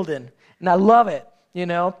the building. And I love it,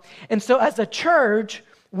 And so as a church,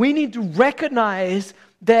 we need to recognize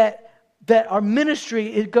that our ministry,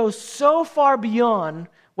 it goes so far beyond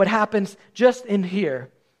what happens just in here.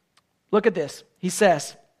 Look at this. He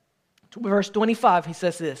says, verse 25, he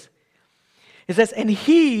says this. He says, and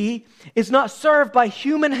he is not served by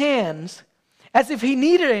human hands as if he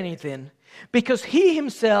needed anything, because he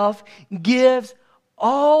himself gives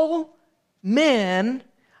all men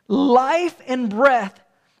life and breath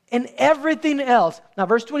and everything else. Now,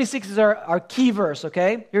 verse 26 is our key verse,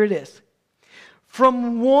 okay? Here it is.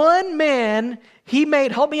 From one man, he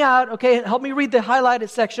made, help me out, okay? Help me read the highlighted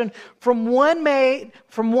section. From one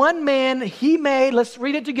man, he made, let's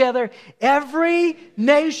read it together, every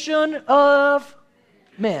nation of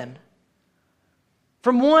men.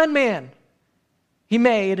 From one man, he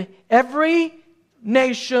made every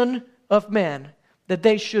nation of men, that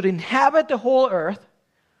they should inhabit the whole earth.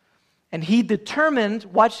 And he determined,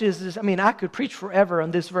 watch this, I could preach forever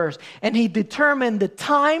on this verse. And he determined the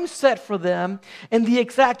time set for them and the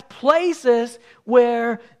exact places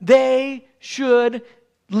where they should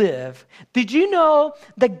live. Did you know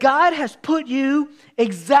that God has put you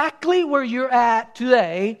exactly where you're at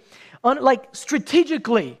today,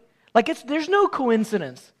 strategically? There's no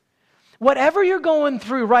coincidence. Whatever you're going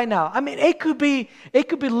through right now, it could be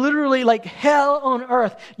literally like hell on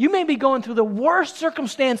earth. You may be going through the worst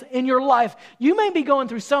circumstance in your life. You may be going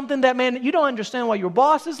through something that, you don't understand why your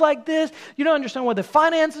boss is like this. You don't understand why the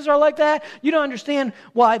finances are like that. You don't understand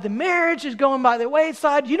why the marriage is going by the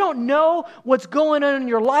wayside. You don't know what's going on in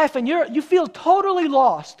your life, and you feel totally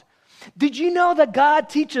lost. Did you know that God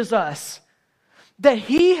teaches us that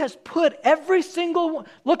He has put every single one.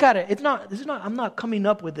 Look at it. I'm not coming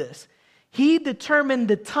up with this. He determined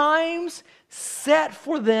the times set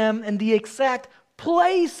for them and the exact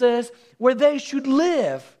places where they should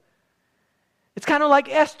live. It's kind of like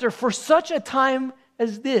Esther, for such a time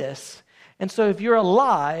as this. And so if you're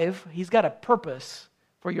alive, He's got a purpose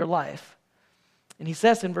for your life. And He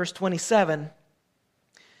says in verse 27,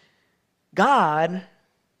 God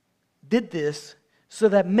did this so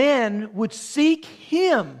that men would seek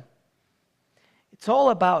Him. It's all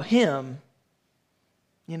about Him.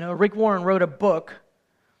 You know, Rick Warren wrote a book.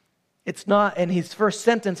 It's not, and his first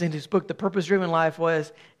sentence in his book, The Purpose-Driven Life,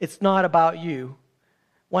 was, it's not about you.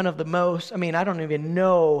 One of the most, I don't even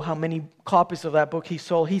know how many copies of that book he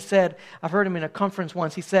sold. He said, I've heard him in a conference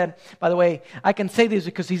once, he said, by the way, I can say this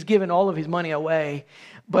because he's given all of his money away,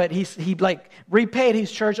 but he repaid his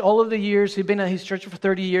church all of the years. He'd been at his church for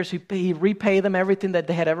 30 years. He repaid them everything that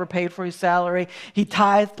they had ever paid for his salary. He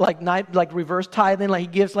tithed like reverse tithing, like he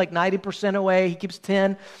gives like 90% away. He keeps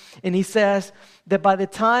 10. And he says that by the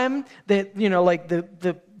time that,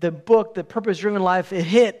 the book, The Purpose-Driven Life, it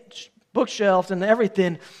hit bookshelves and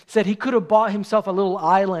everything, said he could have bought himself a little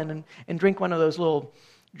island and drink one of those little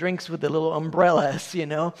drinks with the little umbrellas,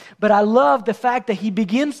 But I love the fact that he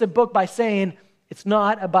begins the book by saying, it's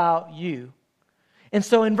not about you. And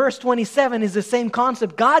so in verse 27 is the same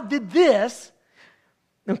concept. God did this,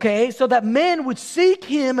 okay, so that men would seek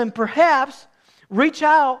Him and perhaps reach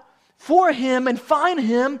out for Him and find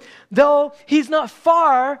Him, though He's not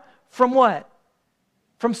far from what?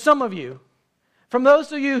 From some of you. From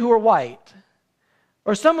those of you who are white,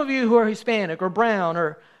 or some of you who are Hispanic or brown,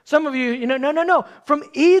 or some of you, no. From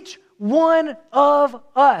each one of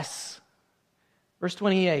us. Verse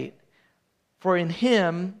 28, for in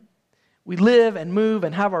Him we live and move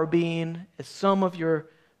and have our being, as some of your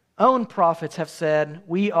own prophets have said,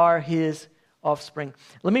 we are His offspring.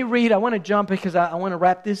 Let me read, I want to jump because I want to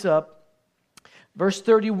wrap this up. Verse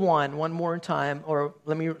 31, one more time, or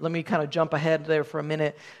let me kind of jump ahead there for a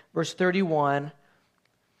minute. Verse 31.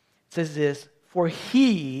 It says this, for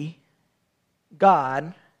He,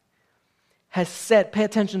 God, has set, pay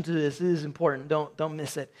attention to this, this is important, don't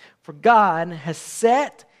miss it. For God has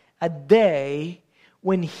set a day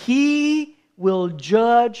when He will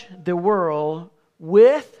judge the world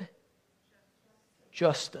with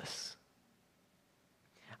justice.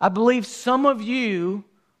 I believe some of you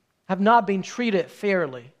have not been treated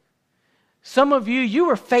fairly. Some of you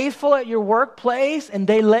were faithful at your workplace and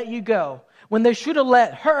they let you go. When they should have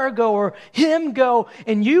let her go or him go,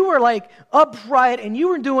 and you were like upright and you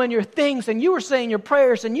were doing your things and you were saying your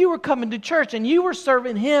prayers and you were coming to church and you were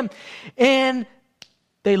serving Him, and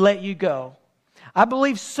they let you go. I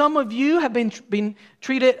believe some of you have been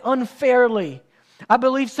treated unfairly. I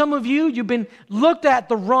believe some of you've been looked at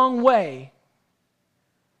the wrong way.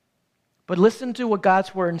 But listen to what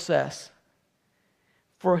God's Word says.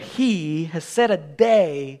 For He has set a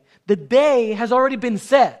day. The day has already been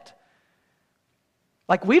set.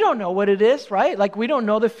 Like we don't know what it is, right? Like we don't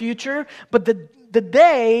know the future, but the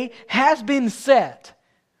day has been set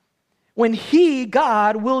when He,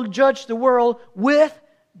 God, will judge the world with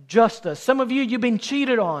justice. Some of you've been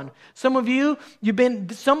cheated on. Some of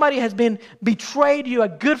somebody has been betrayed you. A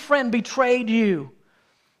good friend betrayed you.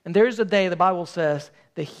 And there's a day, the Bible says,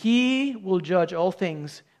 that He will judge all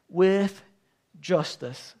things with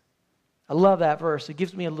justice. I love that verse. It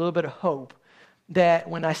gives me a little bit of hope that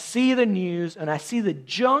when I see the news and I see the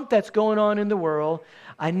junk that's going on in the world,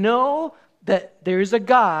 I know that there is a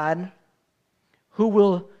God who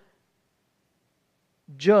will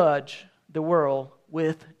judge the world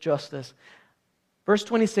with justice. Verse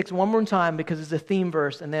 26, one more time because it's a theme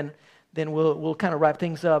verse, and then we'll kind of wrap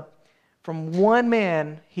things up. From one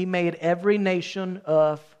man, He made every nation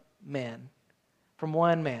of men. From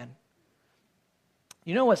one man.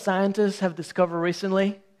 You know what scientists have discovered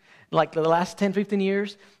recently? Like the last 10, 15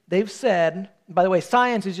 years? They've said, by the way,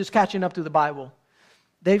 science is just catching up to the Bible.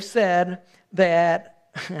 They've said that,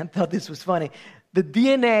 I thought this was funny, the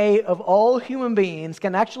DNA of all human beings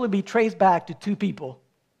can actually be traced back to two people.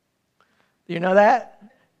 Do you know that?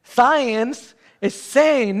 Science is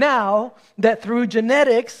saying now that through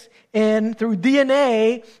genetics and through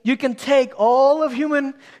DNA, you can take all of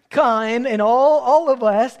humankind and all of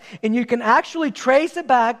us, and you can actually trace it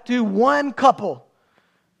back to one couple.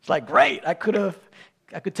 It's like, great, I could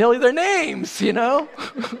tell you their names,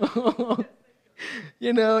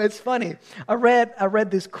 it's funny. I read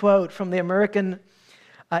this quote from the American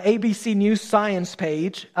ABC News Science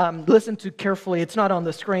page. Listen to carefully, it's not on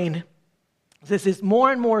the screen. This is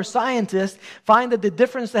more and more scientists find that the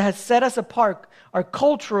difference that has set us apart are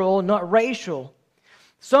cultural, not racial.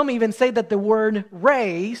 Some even say that the word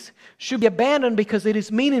race should be abandoned because it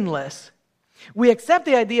is meaningless. We accept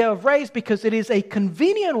the idea of race because it is a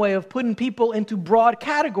convenient way of putting people into broad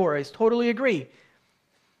categories. Totally agree.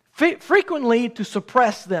 Frequently to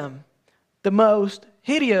suppress them. The most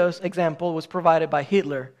hideous example was provided by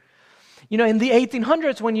Hitler. You know, in the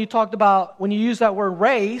 1800s, when you use that word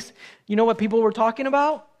race, you know what people were talking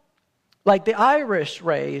about? Like the Irish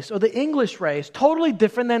race or the English race, totally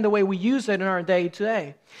different than the way we use it in our day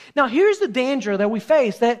today. Now, here's the danger that we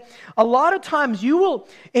face, that a lot of times you will,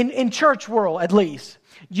 in church world at least,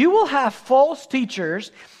 you will have false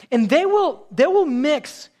teachers, and they will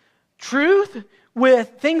mix truth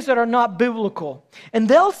with things that are not biblical. And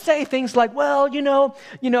they'll say things like, well, you know,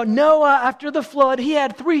 Noah, after the flood, he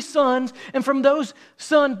had 3 sons, and from those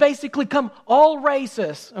sons basically come all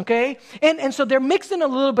races, okay? And so they're mixing a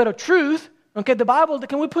little bit of truth, okay? The Bible,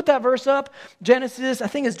 can we put that verse up? Genesis, I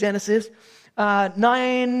think it's Genesis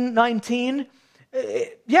 9:19.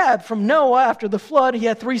 Yeah, from Noah, after the flood, he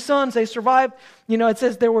had 3 sons, they survived. You know, it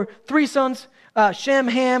says there were 3 sons, Shem,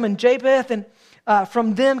 Ham, and Japheth, and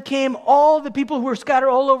from them came all the people who were scattered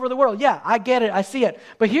all over the world. Yeah, I get it. I see it.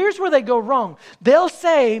 But here's where they go wrong. They'll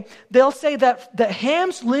say that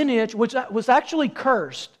Ham's lineage was actually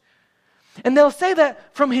cursed. And they'll say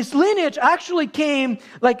that from his lineage actually came,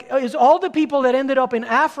 is all the people that ended up in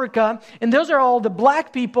Africa, and those are all the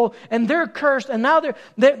black people, and they're cursed, and now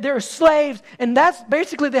they're slaves, and that's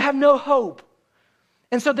basically they have no hope.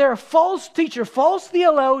 And so there are false teachers, false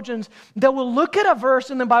theologians that will look at a verse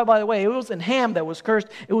in the Bible. By the way, it wasn't Ham that was cursed.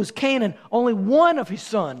 It was Canaan, only one of his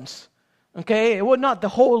sons. Okay? It was not the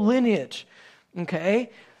whole lineage. Okay?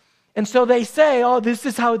 And so they say, oh, this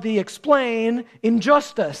is how they explain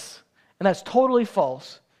injustice. And that's totally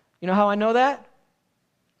false. You know how I know that?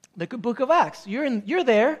 The book of Acts. You're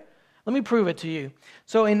there. Let me prove it to you.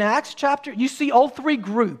 So in Acts chapter, you see all 3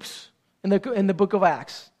 groups in the book of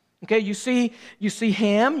Acts. Okay, you see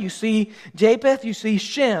Ham, you see Japheth, you see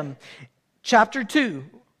Shem. Chapter 2,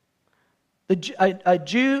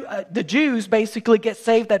 the Jews basically get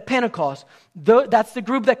saved at Pentecost. That's the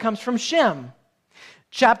group that comes from Shem.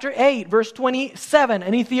 Chapter 8, verse 27,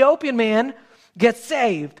 an Ethiopian man gets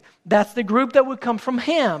saved. That's the group that would come from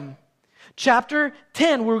Ham. Chapter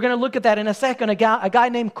 10, we're going to look at that in a second. A guy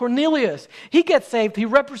named Cornelius, he gets saved. He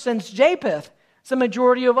represents Japheth. It's the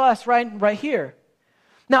majority of us right here.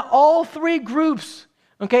 Now, all 3 groups,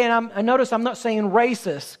 okay, and I notice I'm not saying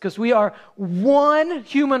racist, because we are one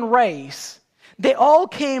human race. They all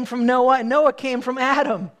came from Noah, and Noah came from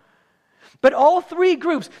Adam. But all 3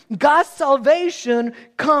 groups, God's salvation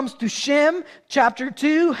comes to Shem, chapter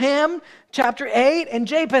 2, Ham, chapter 8, and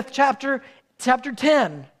Japheth, chapter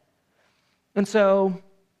 10. And so,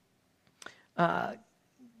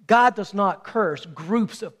 God does not curse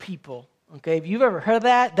groups of people, okay? If you've ever heard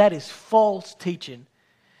that, that is false teaching.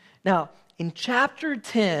 Now, in chapter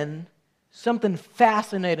 10, something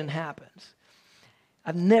fascinating happens.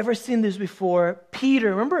 I've never seen this before.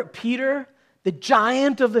 Peter, remember Peter, the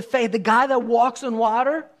giant of the faith, the guy that walks on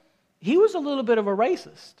water? He was a little bit of a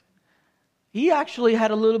racist. He actually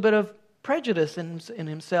had a little bit of prejudice in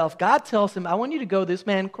himself. God tells him, I want you to go to this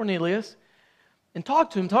man, Cornelius, and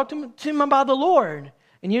talk to him about the Lord.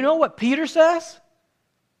 And you know what Peter says?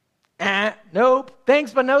 Nope,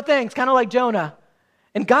 thanks, but no thanks, kind of like Jonah.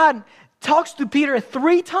 And God talks to Peter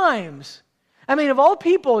 3 times. I mean, of all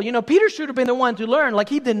people, Peter should have been the one to learn. Like,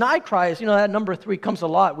 he denied Christ. That number 3 comes a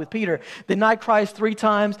lot with Peter. Denied Christ 3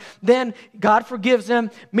 times. Then God forgives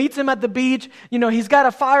him, meets him at the beach. He's got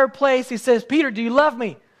a fireplace. He says, Peter, do you love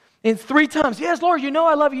me? And 3 times, yes, Lord,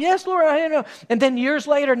 I love you. Yes, Lord, I know. And then years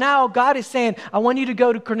later, now God is saying, I want you to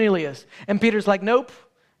go to Cornelius. And Peter's like, nope,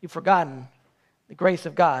 you've forgotten the grace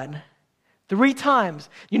of God. 3 times.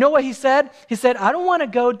 You know what he said? He said, I don't want to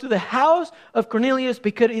go to the house of Cornelius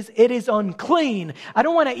because it is unclean. I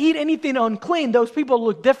don't want to eat anything unclean. Those people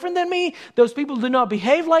look different than me. Those people do not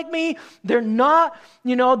behave like me. They're not,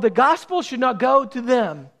 the gospel should not go to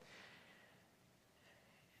them.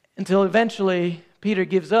 Until eventually Peter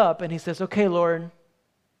gives up and he says, okay, Lord,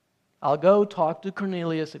 I'll go talk to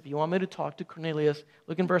Cornelius if you want me to talk to Cornelius.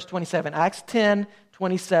 Look in verse 27. Acts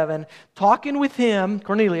 10:27. Talking with him,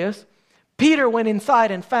 Cornelius, Peter went inside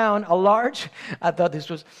and found a large, I thought this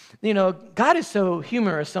was, God is so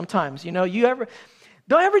humorous sometimes. Don't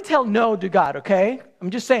ever tell no to God, okay? I'm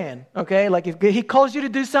just saying, okay? Like if he calls you to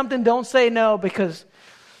do something, don't say no because,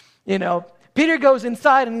 Peter goes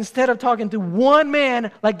inside and instead of talking to one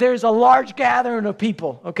man, like there's a large gathering of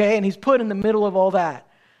people, okay? And he's put in the middle of all that.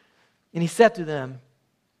 And he said to them,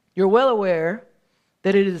 you're well aware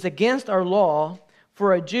that it is against our law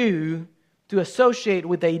for a Jew to associate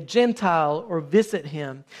with a Gentile or visit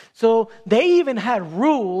him. So they even had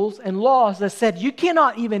rules and laws that said you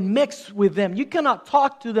cannot even mix with them. You cannot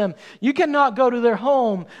talk to them. You cannot go to their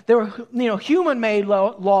home. They were, human-made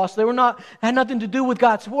laws. They had nothing to do with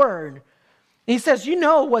God's word. He says, you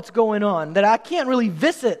know what's going on, that I can't really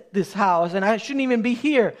visit this house and I shouldn't even be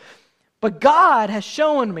here. But God has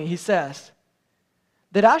shown me, he says,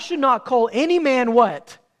 that I should not call any man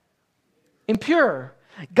what? Impure.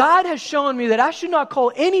 God has shown me that I should not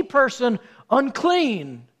call any person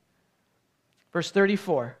unclean. Verse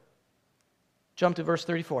 34. Jump to verse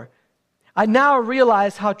 34. I now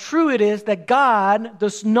realize how true it is that God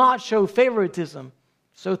does not show favoritism.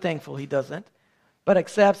 So thankful he doesn't. But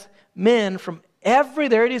accepts men from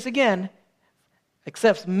there it is again,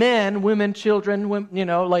 accepts men, women, children,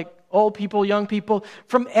 like old people, young people,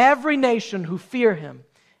 from every nation who fear him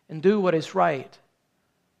and do what is right.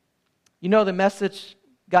 The message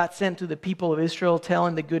God sent to the people of Israel,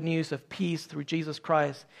 telling the good news of peace through Jesus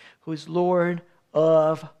Christ, who is Lord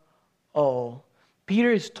of all.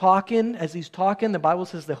 Peter is talking. As he's talking, the Bible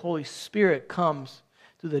says the Holy Spirit comes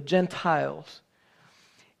to the Gentiles.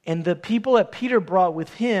 And the people that Peter brought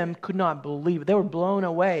with him could not believe it. They were blown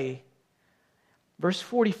away. Verse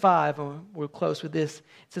 45, and we'll close with this. It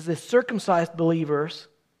says the circumcised believers,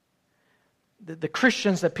 the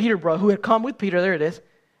Christians that Peter brought, who had come with Peter, there it is,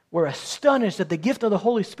 were astonished that the gift of the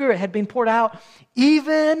Holy Spirit had been poured out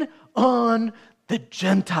even on the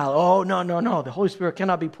Gentile. Oh, no. The Holy Spirit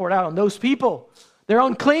cannot be poured out on those people. They're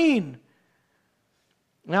unclean.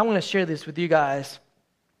 And I want to share this with you guys.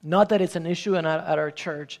 Not that it's an issue at our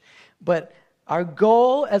church, but our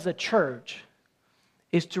goal as a church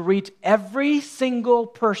is to reach every single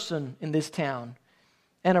person in this town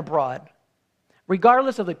and abroad.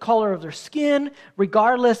 Regardless of the color of their skin,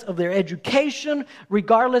 regardless of their education,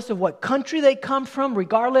 regardless of what country they come from,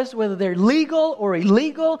 regardless whether they're legal or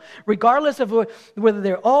illegal, regardless of whether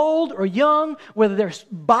they're old or young, whether they're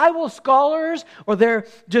Bible scholars or they're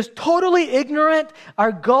just totally ignorant,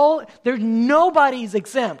 our goal, nobody's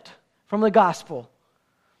exempt from the gospel.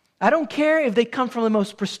 I don't care if they come from the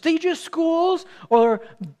most prestigious schools or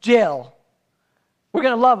jail. We're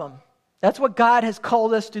going to love them. That's what God has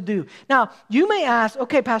called us to do. Now, you may ask,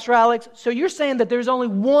 okay, Pastor Alex, so you're saying that there's only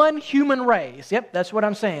one human race. Yep, that's what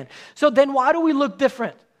I'm saying. So then why do we look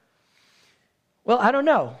different? Well, I don't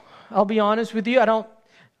know. I'll be honest with you. I don't.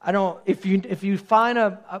 If you find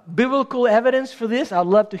a biblical evidence for this, I'd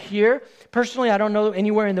love to hear. Personally, I don't know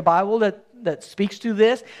anywhere in the Bible that speaks to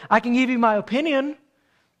this. I can give you my opinion,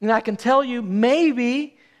 and I can tell you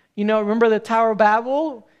maybe, remember the Tower of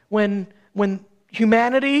Babel when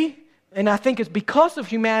humanity, and I think it's because of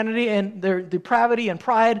humanity and their depravity and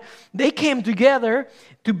pride, they came together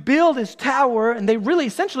to build this tower, and they really,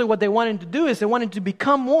 essentially what they wanted to do is they wanted to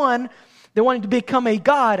become one. They wanted to become a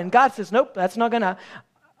God, and God says, nope, that's not going to,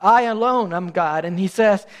 I alone, I'm God. And he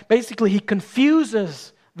says, basically, he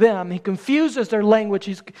confuses them. He confuses their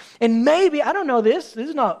language. And maybe, I don't know this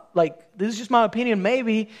is just my opinion,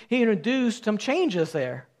 maybe he introduced some changes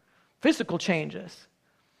there, physical changes.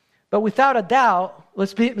 But without a doubt,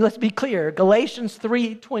 let's be clear, Galatians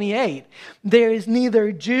 3:28, there is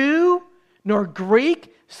neither Jew nor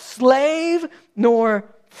Greek, slave nor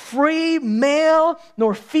free, male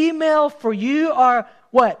nor female, for you are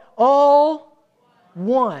what? All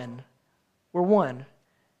one. We're one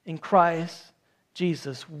in Christ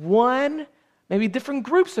Jesus. One, maybe different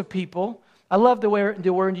groups of people. I love the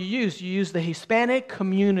word you use. You use the Hispanic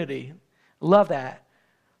community. Love that.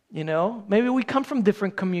 Maybe we come from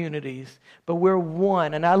different communities, but we're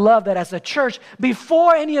one. And I love that as a church,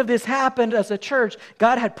 before any of this happened as a church,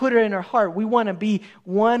 God had put it in our heart. We want to be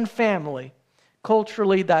one family,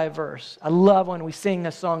 culturally diverse. I love when we sing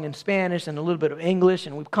a song in Spanish and a little bit of English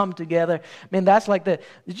and we come together. Man, that's it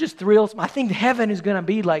just thrills me. I think heaven is going to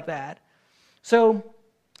be like that. So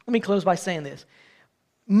let me close by saying this.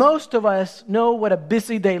 Most of us know what a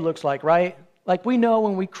busy day looks like, right? Like we know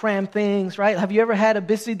when we cram things, right? Have you ever had a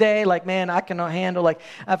busy day? Like, man, I cannot handle,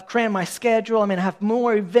 I've crammed my schedule. I have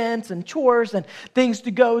more events and chores and things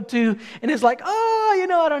to go to. And it's like, I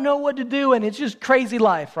don't know what to do. And it's just crazy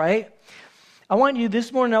life, right?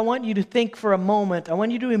 This morning, I want you to think for a moment. I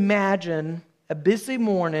want you to imagine a busy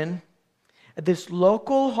morning at this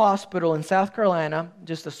local hospital in South Carolina,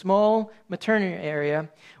 just a small maternity area,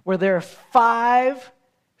 where there are 5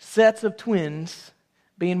 sets of twins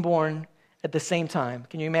being born at the same time.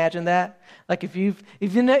 Can you imagine that? Like if you've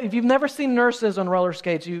never seen nurses on roller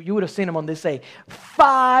skates, you would have seen them on this day.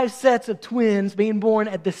 5 sets of twins being born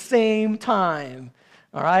at the same time.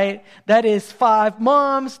 All right? That is 5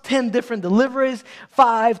 moms, 10 different deliveries,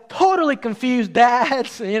 5 totally confused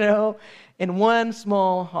dads, in one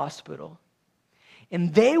small hospital.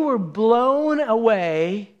 And they were blown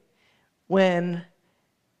away when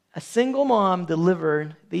a single mom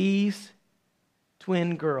delivered these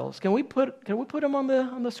twin girls. Can we put them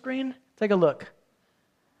on the screen? Take a look.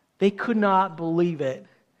 They could not believe it.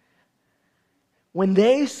 When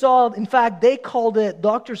they saw, in fact,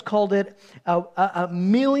 doctors called it a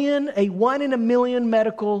 1 in a million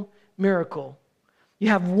medical miracle. You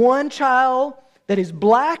have one child that is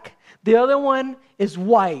black, the other one is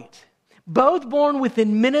white. Both born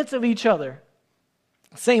within minutes of each other.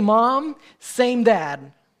 Same mom, same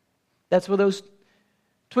dad. That's what those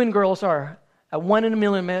twin girls are. A 1 in a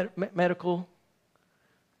million medical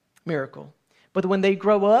miracle. But when they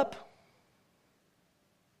grow up,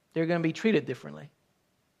 they're going to be treated differently.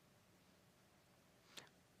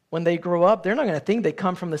 When they grow up, they're not going to think they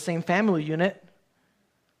come from the same family unit.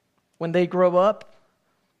 When they grow up,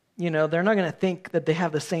 they're not going to think that they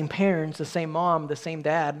have the same parents, the same mom, the same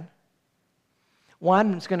dad.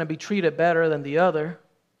 One is going to be treated better than the other,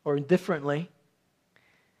 or differently.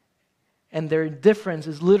 And their difference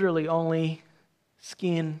is literally only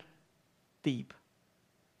skin deep.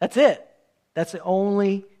 That's it. That's the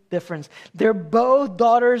only difference. They're both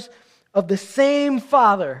daughters of the same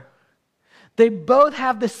father. They both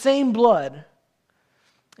have the same blood.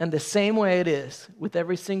 And the same way it is with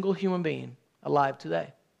every single human being alive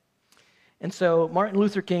today. And so Martin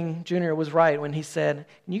Luther King Jr. was right when he said,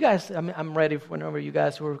 you guys, I'm ready whenever you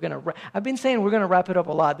guys were going to, I've been saying we're going to wrap it up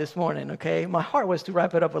a lot this morning, okay? My heart was to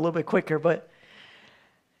wrap it up a little bit quicker, but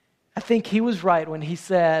I think he was right when he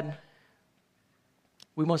said,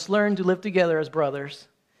 we must learn to live together as brothers,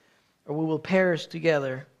 or we will perish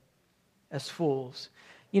together as fools.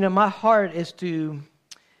 My heart is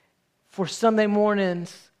for Sunday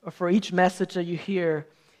mornings, or for each message that you hear,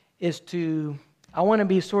 I want to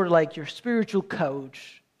be sort of like your spiritual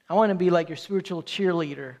coach. I want to be like your spiritual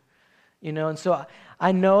cheerleader, And so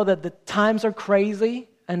I know that the times are crazy.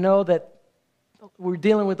 I know that we're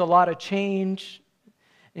dealing with a lot of change.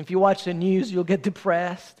 If you watch the news, you'll get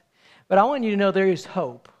depressed. But I want you to know there is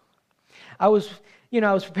hope. I was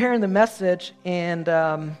preparing the message, and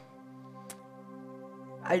I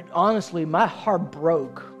honestly, my heart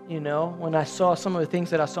broke, when I saw some of the things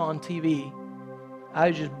that I saw on TV. I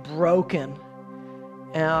was just broken.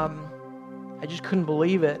 I just couldn't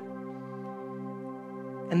believe it.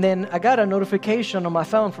 And then I got a notification on my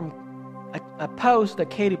phone from a post that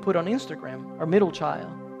Katie put on Instagram, our middle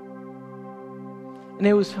child. And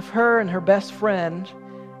it was of her and her best friend.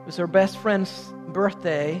 It was her best friend's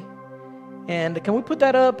birthday. And can we put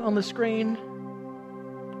that up on the screen?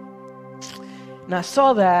 And I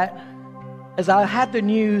saw that as I had the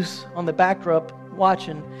news on the backdrop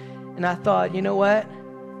watching. And I thought, you know what?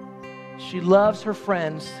 She loves her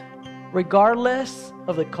friends regardless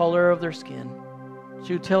of the color of their skin.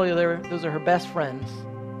 She would tell you those are her best friends.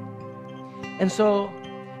 And so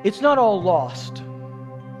it's not all lost.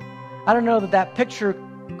 I don't know that picture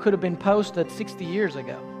could have been posted 60 years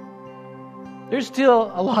ago. There's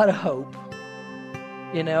still a lot of hope,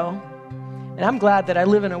 And I'm glad that I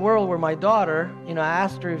live in a world where my daughter, I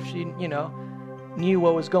asked her if she, knew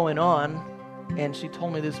what was going on. And she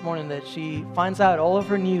told me this morning that she finds out all of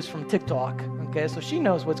her news from TikTok. Okay, so she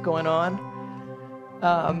knows what's going on.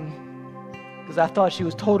 Because I thought she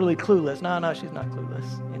was totally clueless. No, she's not clueless,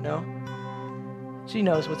 She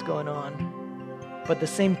knows what's going on. But the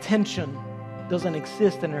same tension doesn't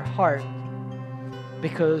exist in her heart.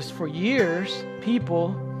 Because for years,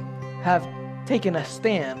 people have taken a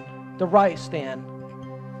stand, the right stand.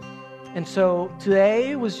 And so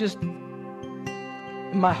today was just,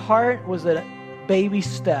 in my heart was a baby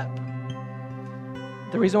step.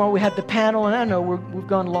 The reason why we had the panel, and I know we've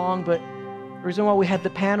gone long, but the reason why we had the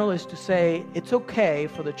panel is to say it's okay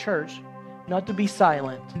for the church not to be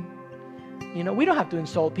silent. We don't have to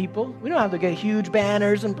insult people. We don't have to get huge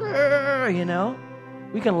banners and,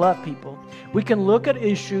 We can love people. We can look at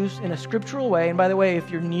issues in a scriptural way. And by the way, if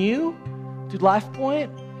you're new to Life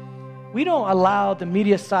Point, we don't allow the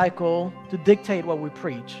media cycle to dictate what we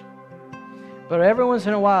preach. But every once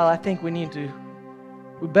in a while, I think we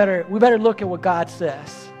better look at what God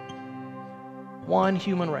says. One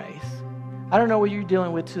human race. I don't know what you're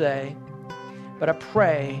dealing with today, but I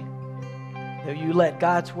pray that you let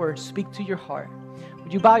God's word speak to your heart.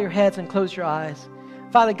 Would you bow your heads and close your eyes?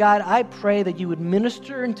 Father God, I pray that you would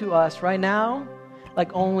minister into us right now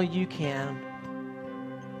like only you can.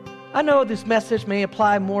 I know this message may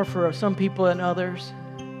apply more for some people than others,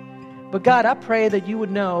 but God, I pray that you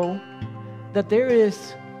would know that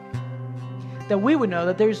we would know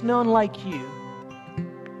that there's none like you.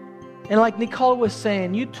 And like Nicole was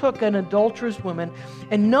saying, you took an adulterous woman,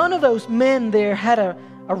 and none of those men there had a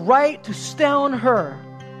right to stone her.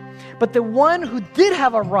 But the one who did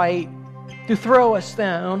have a right to throw a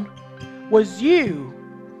stone was you.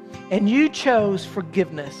 And you chose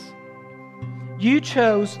forgiveness. You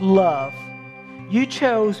chose love. You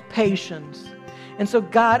chose patience. And so,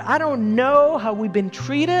 God, I don't know how we've been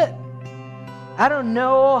treated. I don't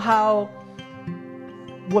know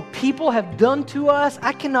what people have done to us.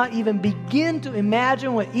 I cannot even begin to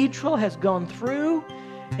imagine what Israel has gone through.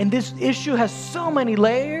 And this issue has so many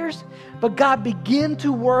layers. But God, begin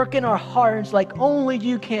to work in our hearts like only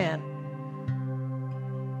you can.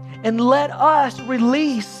 And let us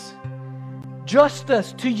release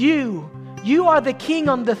justice to you. You are the king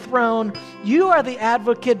on the throne. You are the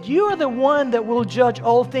advocate. You are the one that will judge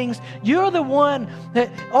all things. You're the one that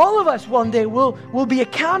all of us one day will be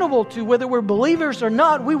accountable to, whether we're believers or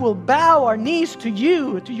not. We will bow our knees to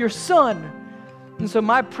you, to your Son. And so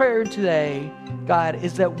my prayer today, God,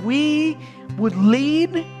 is that we would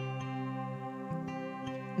lead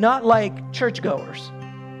not like churchgoers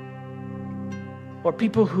or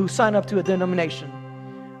people who sign up to a denomination,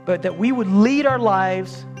 but that we would lead our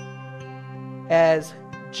lives as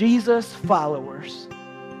Jesus followers.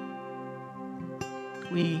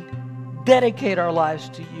 We dedicate our lives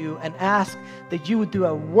to you and ask that you would do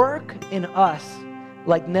a work in us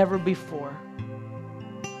like never before.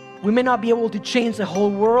 We may not be able to change the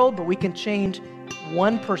whole world, but we can change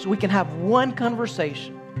one person. We can have one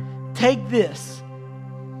conversation. Take this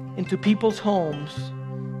into people's homes,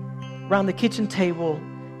 around the kitchen table,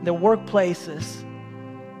 their workplaces,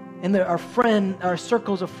 in our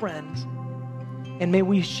circles of friends. And may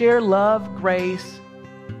we share love, grace,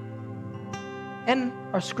 and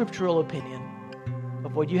our scriptural opinion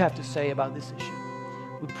of what you have to say about this issue.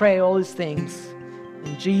 We pray all these things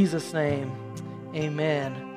in Jesus' name. Amen.